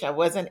travel, which I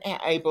wasn't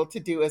able to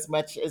do as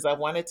much as I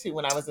wanted to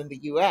when I was in the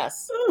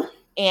US. Ooh,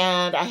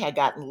 And I had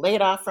gotten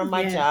laid off from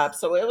my yes. job.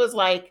 So it was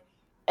like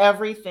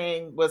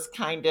everything was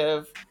kind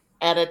of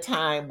at a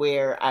time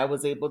where I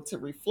was able to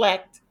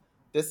reflect,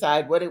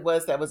 decide what it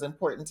was that was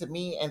important to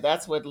me. And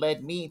that's what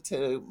led me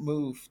to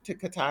move to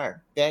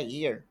Qatar that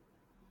year.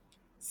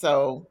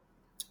 So,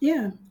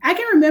 Yeah. I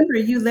can remember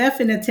you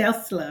left in a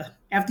Tesla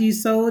after you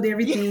sold yeah,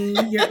 everything.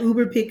 Your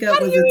Uber how pickup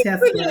do was a you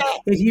remember Tesla. that?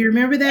 If you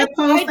remember that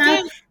post,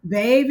 I do.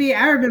 baby,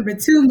 I remember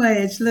too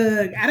much.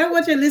 Look, I don't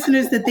want your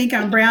listeners to think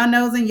I'm brown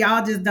nosing.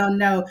 Y'all just don't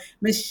know.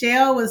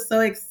 Michelle was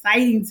so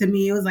exciting to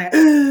me. It was like,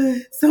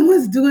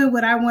 someone's doing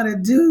what I want to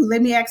do.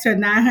 Let me ask her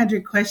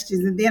 900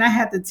 questions. And then I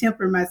had to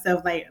temper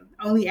myself, like,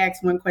 only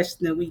ask one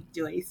question a week,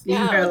 Joyce. Leave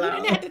her No, you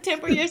didn't have alone. to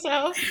temper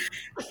yourself.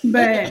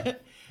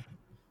 But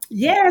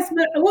yes,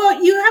 but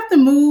well, you have to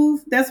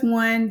move. That's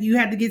one. You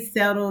have to get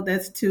settled.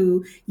 That's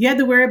two. You have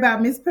to worry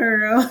about Miss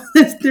Pearl.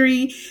 That's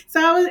three.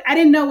 So I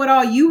didn't know what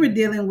all you were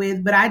dealing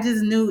with, but I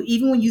just knew.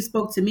 Even when you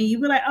spoke to me, you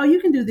were like, "Oh, you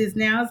can do this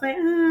now." I was like,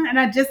 and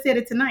I just said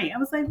it tonight. I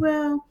was like,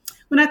 well,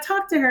 when I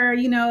talked to her,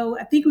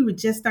 I think we were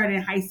just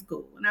starting high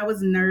school, and I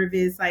was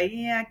nervous. Like,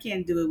 yeah, I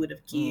can't do it with a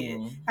kid.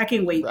 Mm, I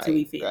can wait till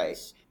we right, right.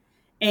 finish.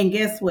 And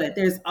guess what?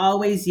 There's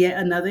always yet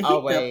another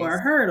hiccup or a Always,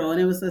 hurdle. And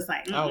it was just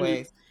like,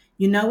 always.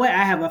 you know what?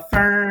 I have a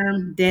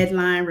firm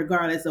deadline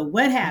regardless of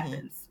what Mhm.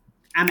 happens.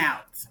 I'm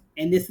out.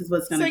 And this is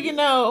what's going So to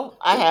be.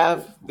 I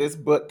have this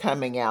book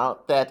coming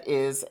out that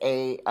is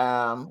a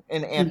an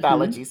Mm-hmm.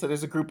 anthology. So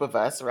there's a group of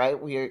us,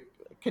 right? We're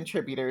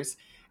contributors.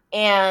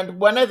 And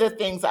one of the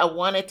things I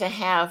wanted to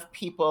have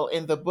people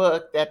in the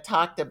book that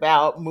talked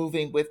about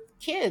moving with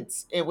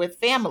kids and with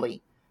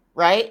family,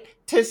 right?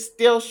 To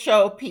still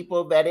show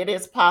people that it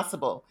is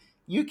possible.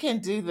 You can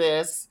do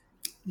this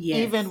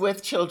even Yes.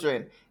 with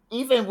children.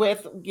 Even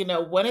with,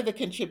 one of the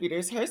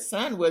contributors, her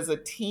son was a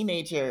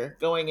teenager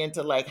going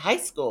into like high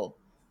school,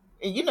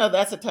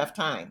 that's a tough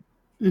time.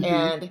 Mm-hmm.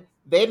 And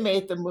they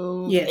made the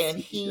move Yes, and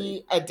usually.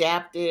 he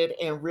adapted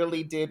and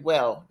really did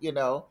well.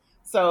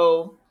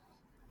 So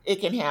it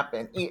can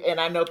happen. And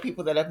I know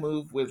people that have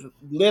moved with I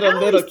little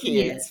always, kids,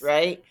 yes.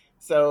 right?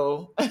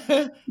 So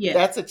Yes.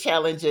 that's a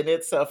challenge in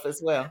itself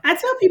as well. I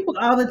tell people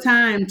all the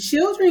time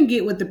children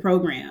get with the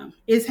program.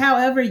 It's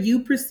however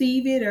you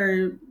perceive it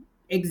or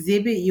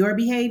exhibit your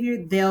behavior,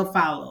 they'll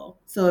follow.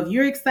 So if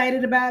you're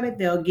excited about it,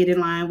 they'll get in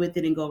line with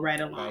it and go right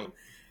along. Right.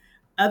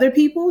 Other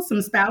people,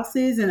 some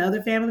spouses and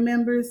other family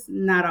members,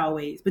 not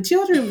always. But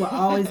children will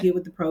always get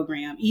with the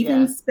program.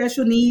 Even Yeah.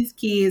 special needs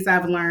kids,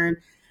 I've learned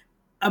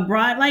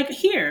abroad, like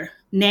here,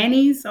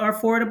 nannies are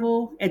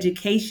affordable,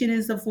 education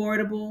is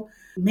affordable.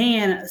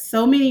 Man,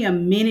 so many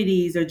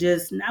amenities are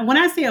just, when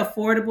I say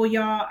affordable,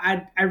 y'all,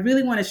 I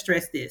really want to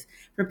stress this.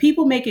 For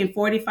people making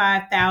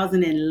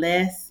 45,000 and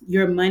less,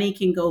 your money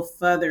can go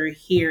further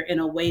here in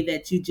a way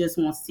that you just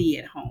won't see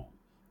at home.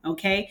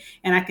 Okay.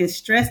 And I can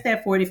stress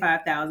that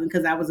 45,000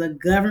 because I was a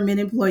government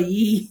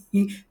employee,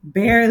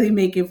 barely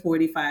making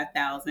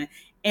 45,000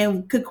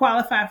 and could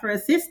qualify for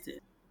assistance.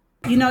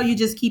 You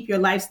just keep your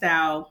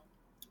lifestyle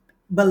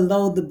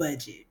below the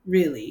budget,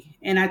 really.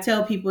 And I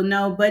tell people,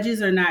 no,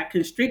 budgets are not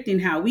constricting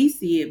how we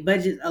see it.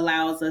 Budget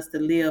allows us to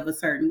live a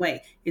certain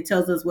way. It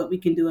tells us what we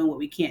can do and what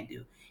we can't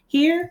do.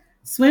 Here,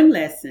 swim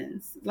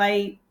lessons,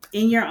 like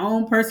in your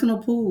own personal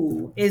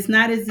pool. It's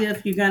not as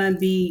if you're going to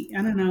be,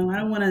 I don't know, I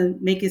don't want to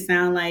make it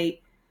sound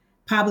like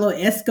Pablo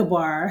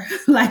Escobar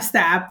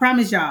lifestyle. I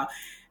promise y'all,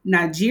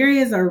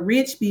 Nigerians are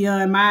rich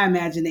beyond my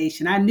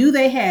imagination. I knew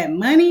they had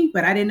money,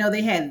 but I didn't know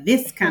they had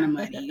this kind of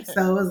money.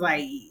 So it was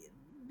like,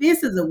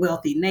 this is a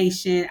wealthy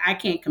nation. I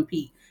can't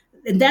compete.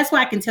 and that's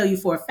why I can tell you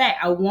for a fact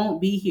I won't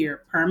be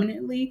here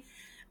permanently,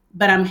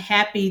 but I'm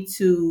happy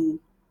to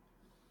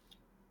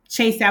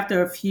chase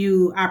after a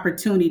few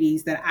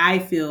opportunities that I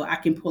feel I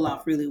can pull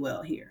off really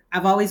well here.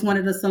 I've always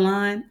wanted a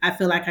salon. I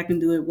feel like I can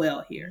do it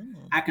well here. Mm.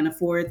 I can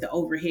afford the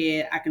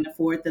overhead, I can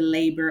afford the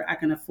labor, I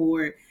can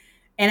afford,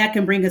 and I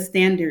can bring a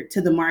standard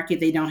to the market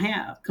they don't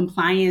have.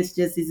 Compliance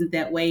just isn't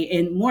that way.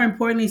 And more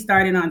importantly,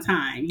 starting on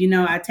time. You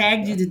know, I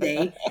tagged you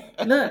today.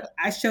 Look,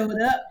 I showed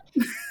up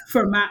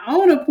for my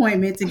own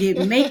appointment to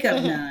get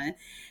makeup done.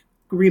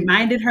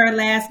 Reminded her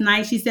last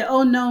night. She said,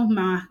 "Oh no,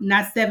 ma,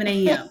 not 7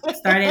 a.m.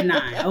 Start at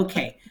 9."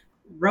 Okay.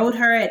 Wrote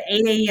her at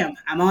 8 a.m.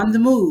 I'm on the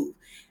move.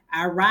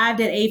 I arrived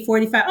at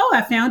 8:45. Oh,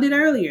 I found it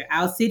earlier.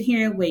 I'll sit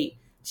here and wait.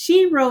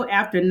 She wrote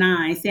after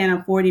 9 saying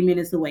I'm 40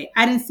 minutes away.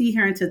 I didn't see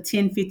her until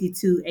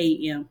 10:52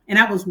 a.m. And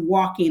I was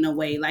walking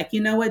away. Like, you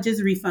know what?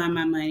 Just refund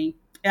my money.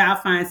 I'll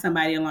find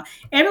somebody along.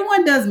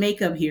 Everyone does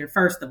makeup here,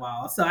 first of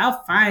all. So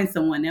I'll find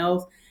someone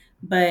else.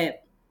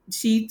 But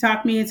she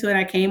talked me into it.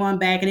 I came on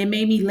back and it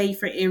made me late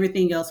for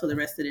everything else for the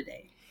rest of the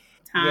day.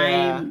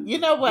 Yeah. Time You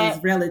know what?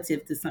 is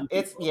relative to some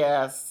It's people.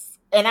 yes.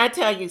 And I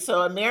tell you,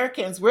 so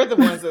Americans, we're the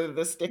ones that are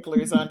the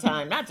sticklers on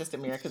time. Not just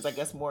Americans, I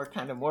guess more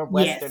Yes.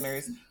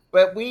 Westerners.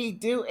 But we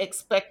do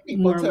expect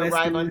people More to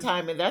arrive on Westerners.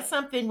 time. And that's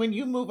something when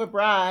you move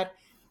abroad,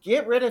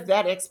 get rid of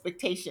that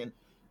expectation.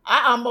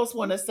 I almost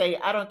want to say,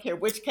 I don't care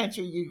which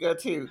country you go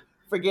to,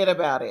 forget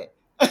about it.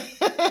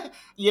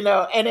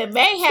 And it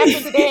may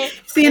happen today,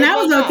 See, and it I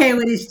may was not. okay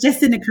with it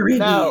just in the No,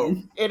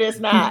 Caribbean. it is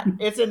not.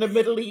 It's in the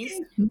Middle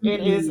East. It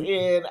is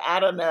in, I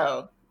don't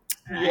know.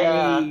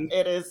 Yeah, I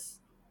it is.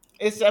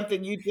 It's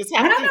something you just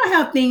I have don't to, know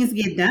how things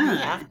get you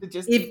have done. to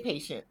just be If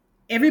patient.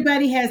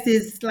 everybody has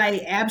this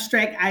like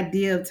abstract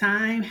idea of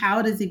time,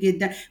 how does it get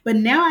done? But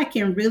now I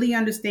can really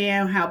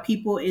understand how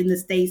people in the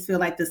States feel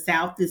like the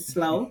South is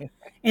slow.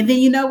 And then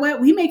you know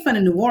what? We make fun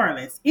of New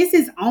Orleans. It's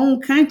its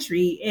own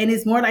country and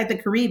it's more like the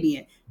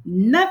Caribbean.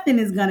 Nothing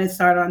is gonna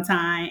start on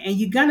time, and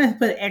you're gonna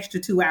put extra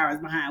 2 hours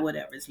behind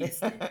whatever is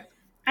listed.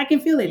 I can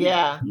feel it now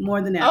Yeah.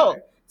 more than Oh,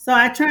 ever. So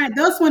I try.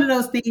 That's one of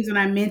those things when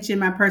I mentioned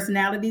my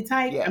personality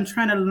type. I'm yes.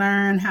 trying to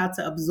learn how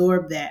to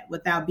absorb that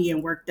without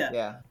being worked up.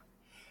 Yeah.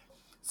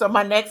 So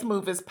my next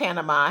move is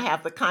Panama. I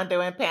have the condo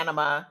in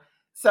Panama.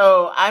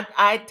 So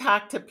I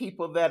talk to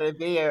people that are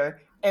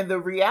there, and the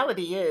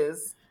reality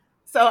is,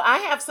 so I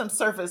have some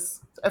service.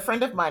 A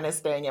friend of mine is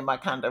staying in my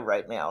condo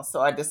right now. So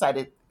I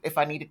decided if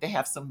I needed to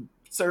have some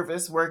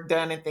service work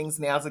done and things,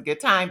 now's a good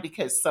time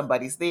because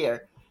somebody's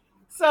there.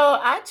 So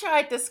I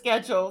tried to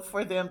schedule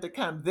for them to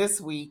come this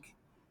week.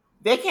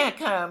 They can't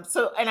come.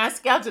 So, and I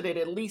scheduled it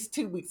at least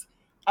 2 weeks.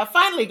 I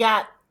finally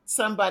got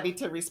somebody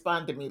to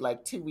respond to me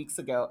like 2 weeks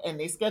ago, and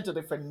they scheduled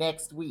it for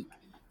next week.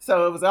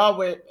 So it was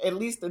always at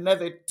least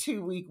another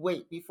 2 week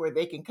wait before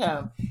they can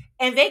come.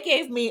 And they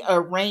gave me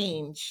a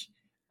range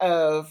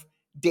of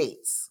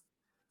dates.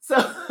 So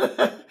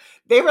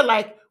they were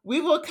like, we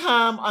will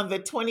come on the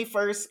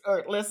 21st,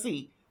 or let's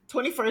see,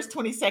 21st,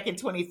 22nd,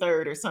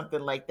 23rd, or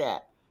something like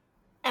that.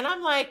 And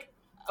I'm like,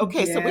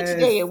 okay, so which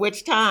day Yes. and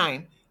which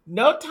time?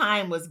 No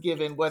time was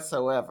given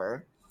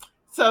whatsoever.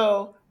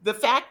 So the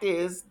fact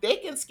is, they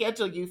can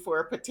schedule you for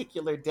a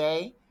particular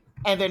day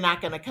and they're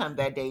not going to come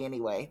that day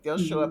anyway. They'll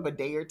show up a Mhm.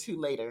 day or two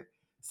later.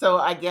 So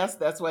I guess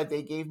that's why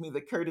they gave me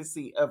the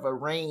courtesy of a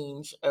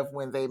range of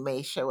when they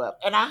may show up.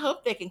 And I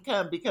hope they can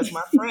come because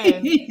my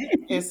friend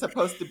is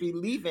supposed to be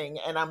leaving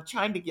and I'm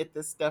trying to get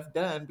this stuff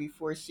done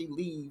before she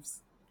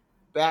leaves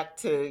back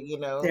to,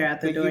 They're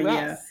out the the door.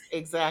 Yeah. US.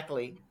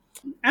 Exactly.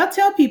 I'll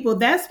tell people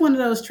that's one of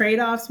those trade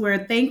offs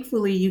where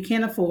thankfully you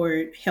can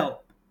afford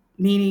help,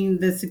 meaning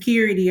the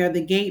security or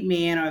the gate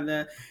man or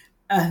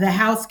the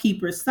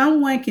housekeeper.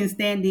 Someone can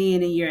stand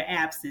in your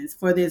absence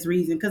for this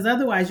reason, because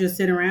otherwise you'll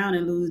sit around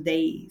and lose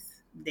days.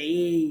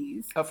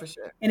 Oh, for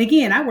sure. And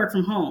again, I work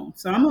from home,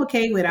 so I'm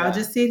okay with I'll Yeah.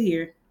 just sit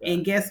here. Yeah.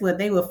 And guess what?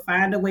 They will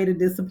find a way to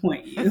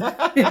disappoint you.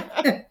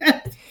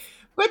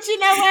 But you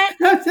know what?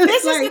 I'm just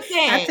This is the like,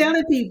 I thing. tell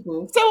the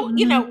people. So,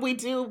 Mhm.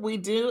 we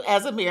do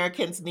as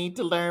Americans need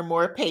to learn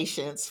more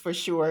patience for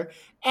sure.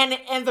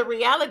 And the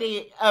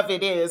reality of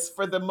it is,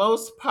 for the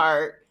most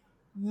part,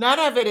 none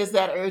of it is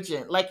that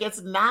urgent. Like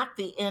it's not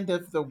the end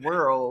of the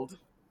world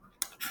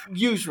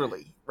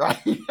usually, right?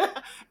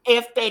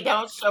 If they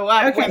don't show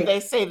up when Okay. they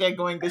say they're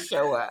going to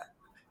show up.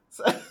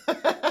 So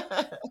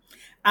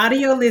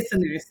Audio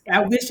listeners, I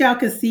wish y'all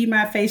could see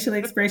my facial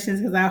expressions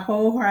because I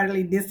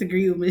wholeheartedly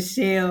disagree with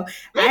Michelle.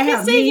 they I can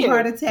have see many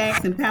heart you.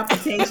 attacks and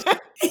palpitations.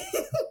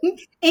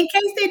 In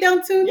case they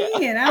don't tune Yeah.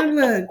 in, I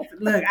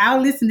look.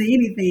 I'll listen to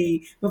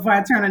anything before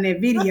I turn on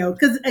that video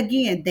because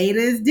again, data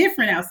is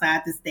different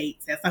outside the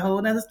states. That's a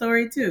whole other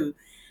story too.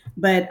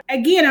 But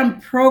again,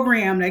 I'm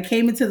programmed. I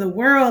came into the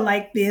world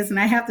like this, and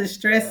I have to Yeah.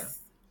 stress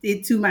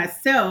it to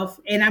myself.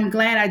 And I'm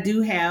glad I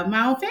do have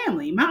my own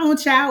family. My own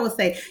child will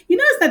say, "You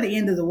know, it's not the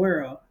end of the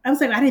world." I was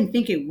like, I didn't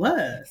think it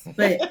was,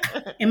 but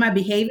am I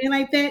behaving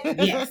like that?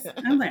 Yes.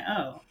 I'm like,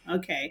 oh,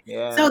 okay.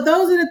 Yeah. So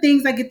those are the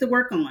things I get to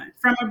work on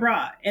from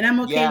abroad. And I'm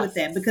okay with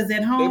Yes. that because at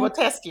They will home,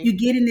 test you. you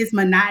get in this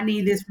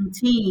monotony, this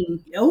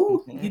routine.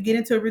 Oh, Mhm. you get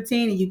into a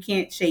routine and you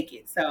can't shake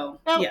it. So,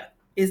 Now, yeah,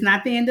 it's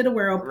not the end of the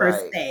world per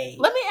right. se.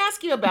 Let me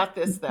ask you about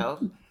this though.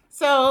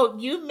 So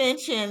you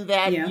mentioned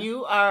that Yeah.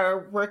 you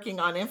are working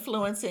on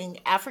influencing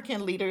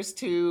African leaders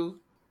to,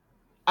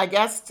 I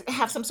guess,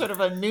 have some sort of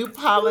a new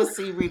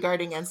policy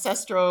regarding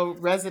ancestral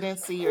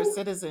residency or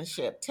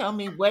citizenship. Tell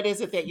me, what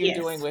is it that you're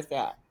doing Yes. with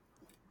that?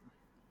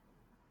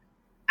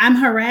 I'm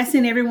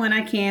harassing everyone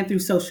I can through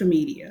social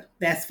media.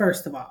 That's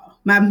first of all.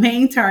 My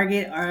main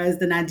target is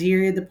the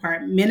Nigeria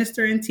Department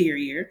Minister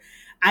Interior.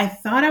 I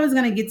thought I was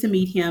going to get to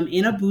meet him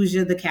in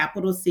Abuja, the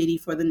capital city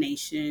for the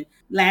nation,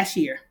 last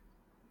year.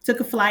 Took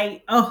a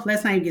flight. Oh,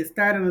 let's not even get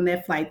started on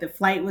that flight. The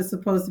flight was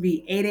supposed to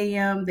be 8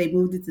 a.m. They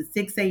moved it to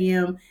 6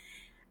 a.m.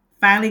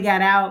 Finally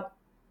got out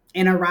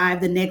and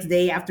arrived the next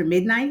day after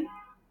midnight.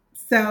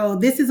 So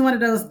this is one of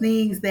those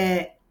things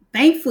that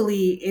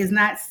thankfully is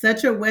not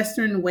such a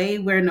Western way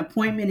where an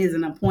appointment is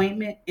an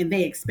appointment and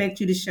they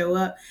expect you to show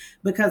up,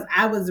 because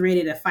I was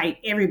ready to fight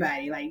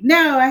everybody. Like,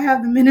 no, I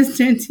have the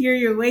Minister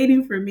Interior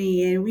waiting for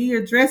me and we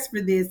are dressed for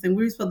this and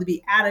we're supposed to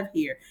be out of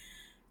here.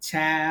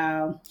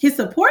 Child, his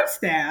support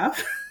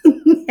staff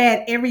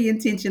had every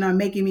intention on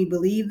making me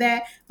believe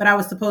that, but I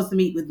was supposed to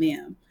meet with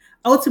them.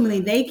 Ultimately,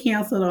 they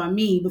canceled on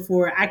me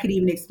before I could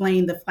even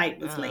explain the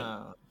flight was late.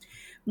 Oh,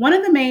 One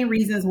of the main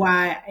reasons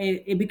why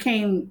it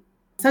became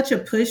such a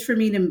push for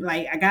me to,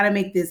 like, I got to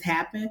make this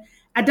happen.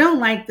 I don't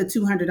like the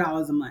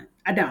 $200 a month.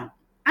 I don't.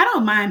 I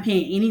don't mind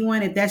paying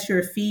anyone if that's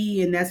your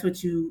fee and that's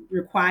what you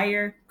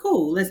require.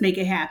 Cool, let's make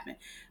it happen.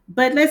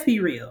 But let's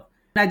be real.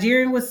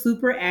 Nigeria was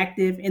super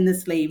active in the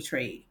slave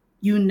trade.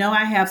 You know,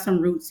 I have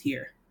some roots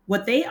here.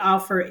 What they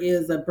offer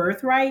is a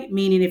birthright,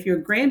 meaning if your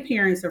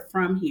grandparents are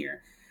from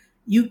here,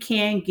 you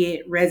can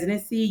get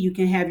residency, you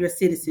can have your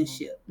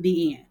citizenship.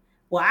 The end.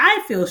 Well,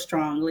 I feel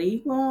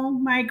strongly, well,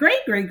 my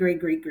great, great, great,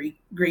 great, great,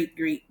 great,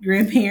 great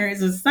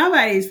grandparents or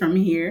somebody's from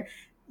here.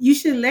 You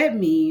should let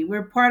me.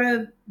 We're part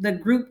of the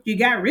group you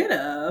got rid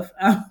of,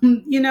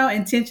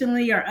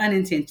 intentionally or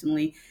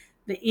unintentionally.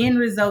 The end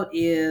result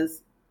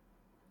is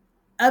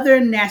other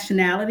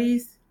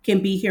nationalities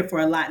can be here for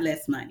a lot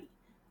less money,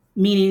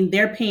 meaning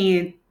they're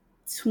paying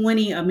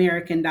 20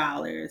 American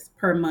dollars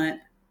per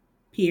month,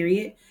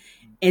 period.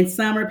 And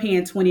some are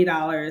paying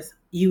 $20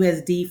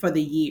 USD for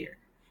the year.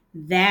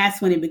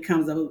 That's when it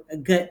becomes a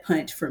gut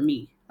punch for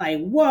me. Like,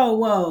 whoa,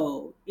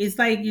 whoa. It's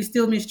like you're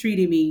still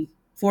mistreating me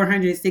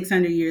 400,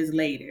 600 years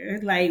later.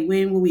 Like,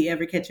 when will we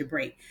ever catch a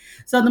break?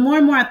 So the more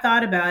and more I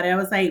thought about it, I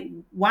was like,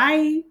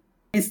 why,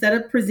 instead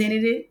of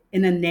presenting it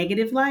in a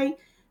negative light,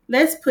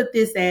 let's put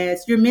this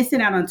as you're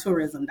missing out on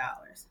tourism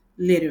dollars,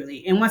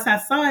 literally. And once I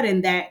saw it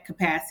in that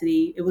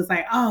capacity, it was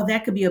like, oh,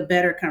 that could be a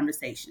better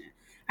conversation.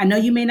 I know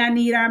you may not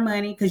need our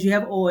money because you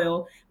have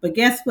oil, but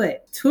guess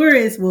what?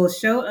 Tourists will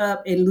show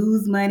up and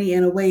lose money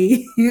in a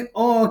way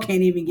oil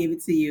can't even give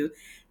it to you.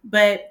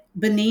 But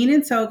Benin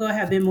and Togo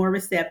have been more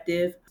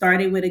receptive.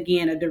 Started with,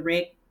 again, a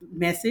direct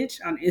message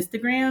on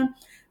Instagram.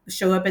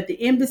 Show up at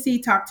the embassy,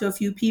 talk to a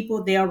few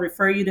people. They'll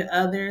refer you to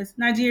others.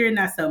 Nigeria,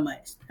 not so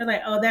much. They're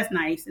like, oh, that's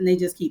nice. And they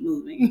just keep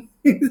moving.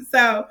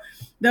 So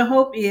the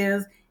hope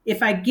is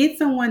if I get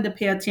someone to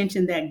pay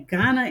attention that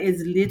Ghana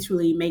is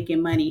literally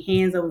making money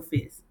hands over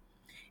fist.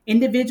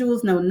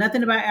 Individuals know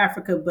nothing about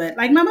Africa, but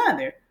like my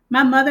mother.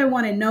 My mother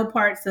wanted no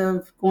parts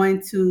of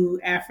going to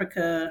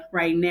Africa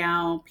right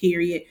now,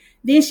 period.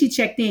 Then she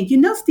checked in. You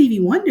know, Stevie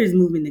Wonder's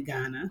moving to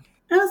Ghana.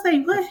 I was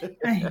like,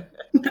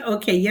 what?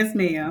 Okay, yes,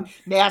 ma'am.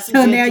 now she's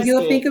So now you'll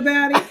interested. think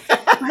about it.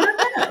 I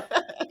don't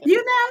know. You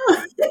know,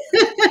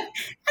 I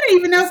didn't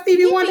even know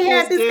Stevie He Wonder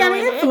had is this kind of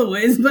doing it.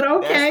 influence, but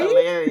That's okay.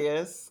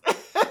 hilarious.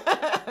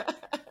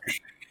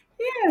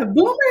 Yeah,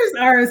 boomers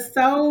are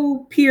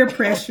so peer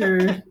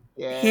pressure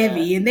Yeah,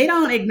 heavy and they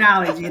don't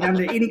acknowledge it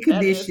under any that is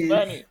condition.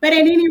 funny. But at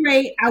any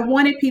rate, I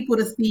wanted people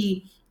to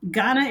see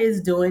Ghana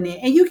is doing it.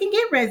 And you can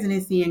get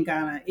residency in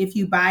Ghana if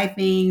you buy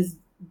things,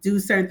 do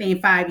certain things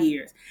in 5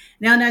 years.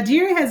 Now,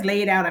 Nigeria has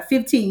laid out a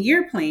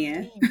 15-year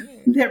plan 15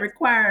 years. that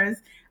requires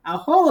a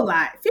whole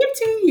lot.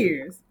 15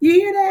 years. You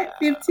hear that?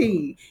 Wow.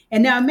 15.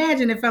 And now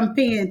imagine if I'm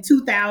paying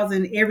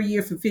 $2,000 every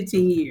year for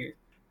 15 years.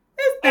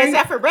 Is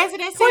that for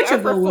residency or for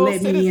Portugal will full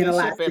let me in a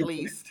lot citizenship at simpler.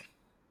 least?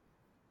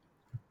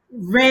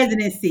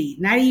 Residency,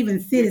 not even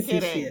You're kidding.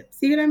 citizenship.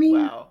 See what I mean?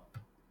 Wow.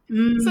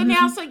 So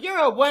now, so you're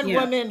a Yeah.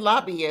 one-woman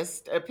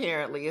lobbyist,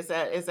 apparently. Is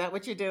that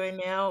what you're doing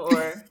now,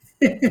 or?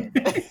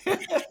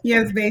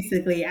 Yes,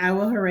 basically, I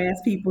will harass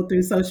people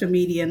through social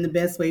media in the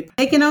best way.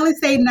 They can only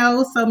say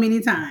no so many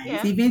times.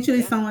 Yeah, Eventually,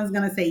 yeah. someone's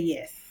going to say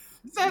yes.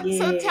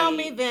 So tell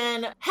me Yay.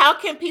 then, how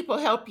can people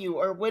help you,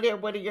 or what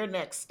are your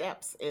next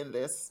steps in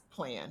this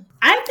plan?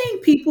 I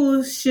think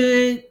people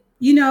should,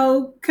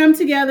 come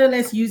together.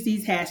 Let's use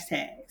these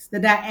hashtags. The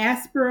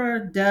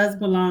diaspora does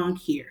belong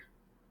here.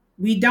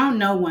 We don't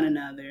know one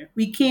another.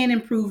 We can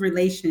improve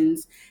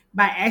relations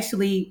by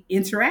actually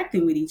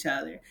interacting with each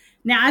other.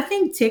 Now, I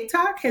think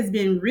TikTok has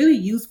been really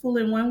useful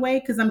in one way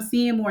because I'm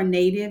seeing more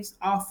natives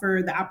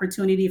offer the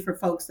opportunity for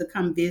folks to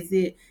come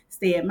visit,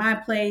 stay at my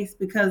place,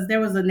 because there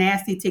was a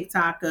nasty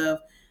TikTok of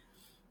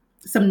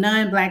some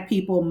non-Black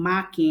people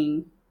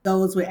mocking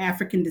those with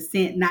African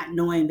descent not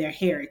knowing their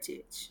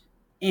heritage.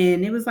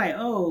 And it was like,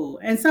 oh,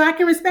 and so I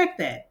can respect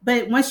that.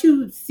 But once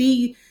you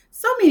see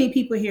so many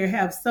people here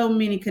have so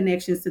many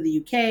connections to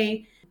the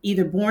UK,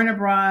 either born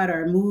abroad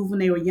or moved when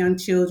they were young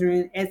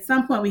children, at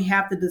some point we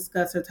have to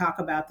discuss or talk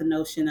about the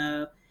notion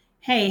of,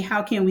 hey,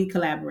 how can we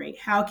collaborate?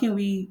 How can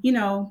we,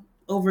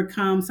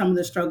 overcome some of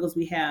the struggles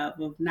we have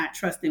of not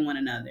trusting one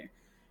another?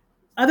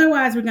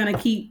 Otherwise, we're going to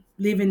keep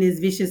living this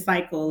vicious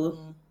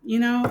cycle,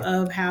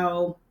 of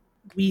how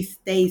we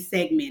stay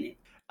segmented.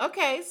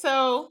 Okay,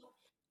 so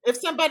if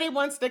somebody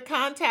wants to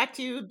contact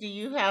you, do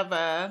you have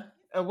a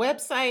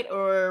website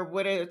or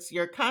what is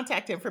your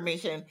contact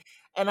information?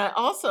 And I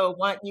also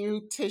want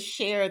you to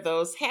share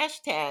those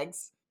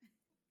hashtags.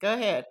 Go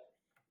ahead.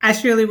 I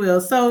surely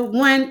will. So,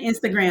 one,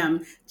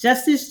 Instagram,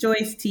 Justice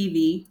Joyce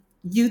TV,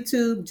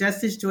 YouTube,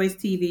 Justice Joyce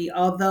TV.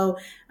 Although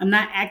I'm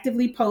not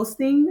actively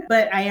posting,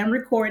 but I am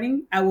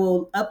recording. I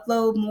will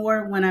upload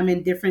more when I'm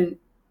in different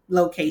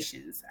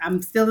locations.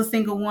 I'm still a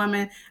single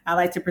woman. I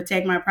like to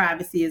protect my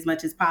privacy as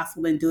much as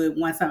possible and do it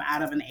once I'm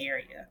out of an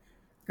area.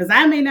 Because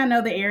I may not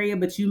know the area,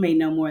 but you may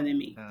know more than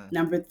me.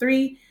 Number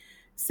 3,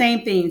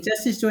 same thing,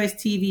 Justice Joyce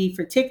TV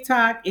for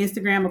TikTok,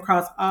 Instagram,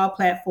 across all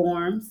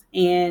platforms.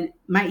 And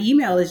my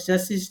email is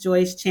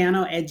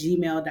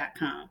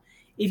justicejoycechannel@gmail.com.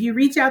 If you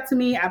reach out to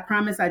me, I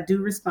promise I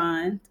do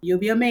respond. You'll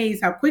be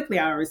amazed how quickly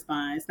I'll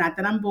respond. It's not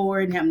that I'm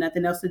bored and have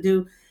nothing else to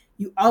do.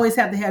 You always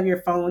have to have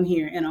your phone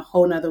here in a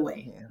whole nother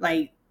way. Yeah.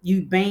 Like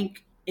you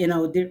bank,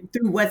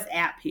 through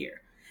WhatsApp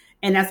here.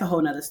 And that's a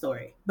whole nother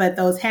story. But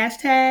those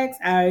hashtags,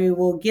 I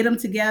will get them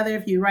together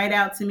if you write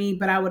out to me.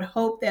 But I would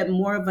hope that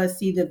more of us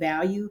see the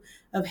value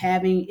of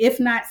having, if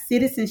not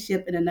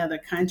citizenship in another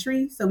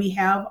country, so we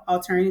have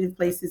alternative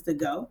places to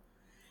go,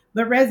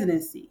 but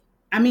residency.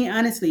 I mean,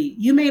 honestly,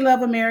 you may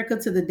love America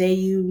to the day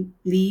you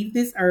leave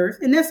this earth,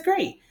 and that's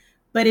great.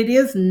 But it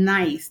is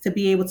nice to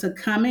be able to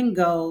come and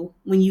go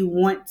when you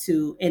want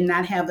to and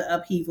not have the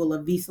upheaval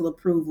of visa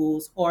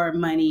approvals or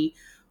money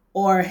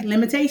or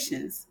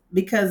limitations,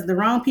 because the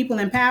wrong people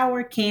in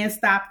power can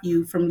stop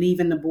you from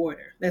leaving the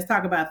border. Let's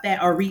talk about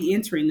that, or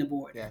re-entering the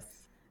border. Yes.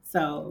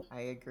 So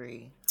I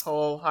agree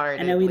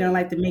wholeheartedly. I know we don't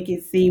like to make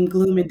it seem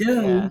gloom and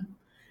doom.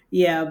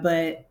 Yeah,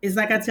 but it's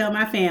like I tell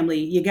my family,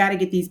 you got to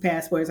get these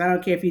passports. I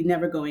don't care if you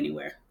never go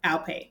anywhere. I'll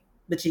pay,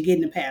 but you're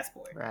getting a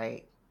passport.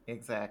 Right.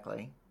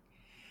 Exactly.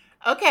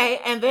 Okay,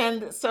 and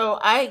then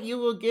you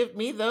will give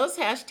me those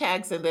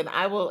hashtags, and then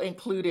I will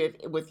include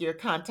it with your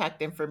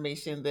contact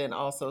information then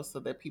also, so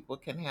that people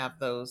can have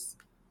those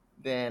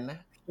then.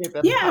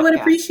 Yeah, I would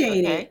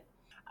appreciate it.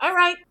 All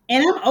right.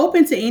 And I'm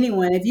open to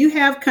anyone. If you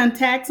have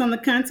contacts on the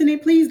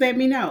continent, please let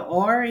me know.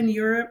 Or in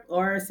Europe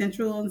or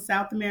Central and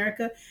South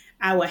America,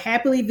 I will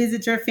happily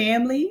visit your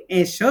family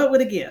and show up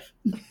with a gift.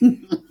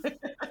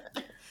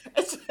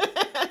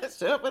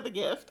 Show up with a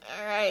gift.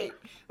 All right.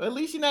 Well, at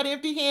least you're not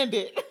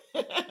empty-handed.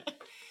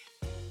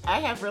 I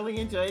have really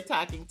enjoyed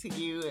talking to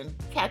you and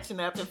catching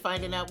up and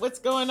finding out what's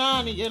going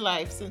on in your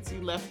life since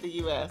you left the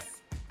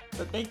U.S.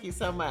 So thank you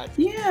so much.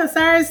 Yeah,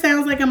 sorry it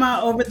sounds like I'm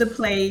all over the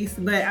place,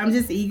 but I'm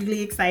just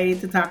eagerly excited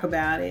to talk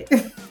about it.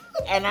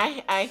 And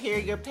I hear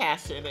your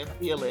passion and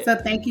feel it. So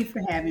thank you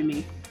for having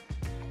me.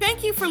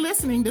 Thank you for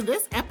listening to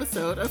this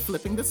episode of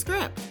Flipping the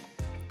Script.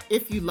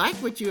 If you like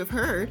what you have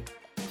heard,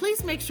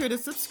 please make sure to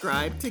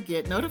subscribe to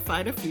get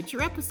notified of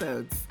future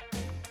episodes.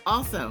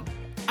 Also,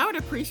 I would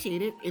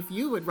appreciate it if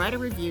you would write a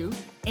review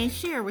and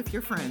share with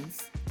your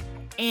friends.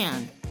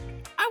 And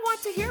I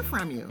want to hear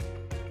from you.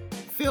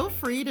 Feel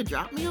free to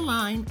drop me a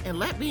line and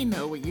let me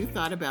know what you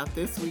thought about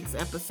this week's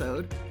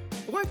episode,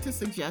 or to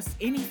suggest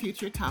any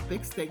future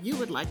topics that you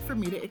would like for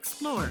me to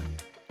explore.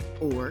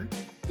 Or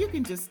you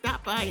can just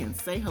stop by and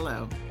say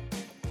hello.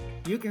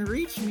 You can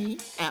reach me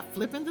at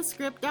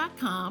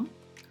flippingthescript.com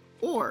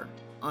or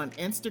on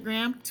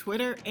Instagram,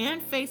 Twitter,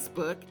 and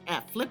Facebook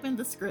at Flipping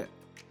the Script.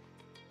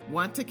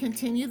 Want to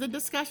continue the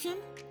discussion?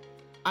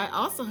 I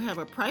also have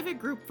a private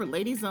group for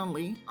ladies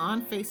only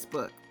on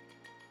Facebook.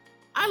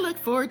 I look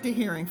forward to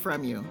hearing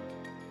from you.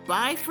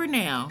 Bye for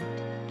now.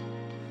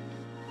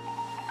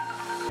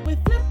 We're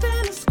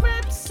flipping the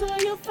script so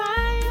you'll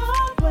find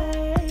your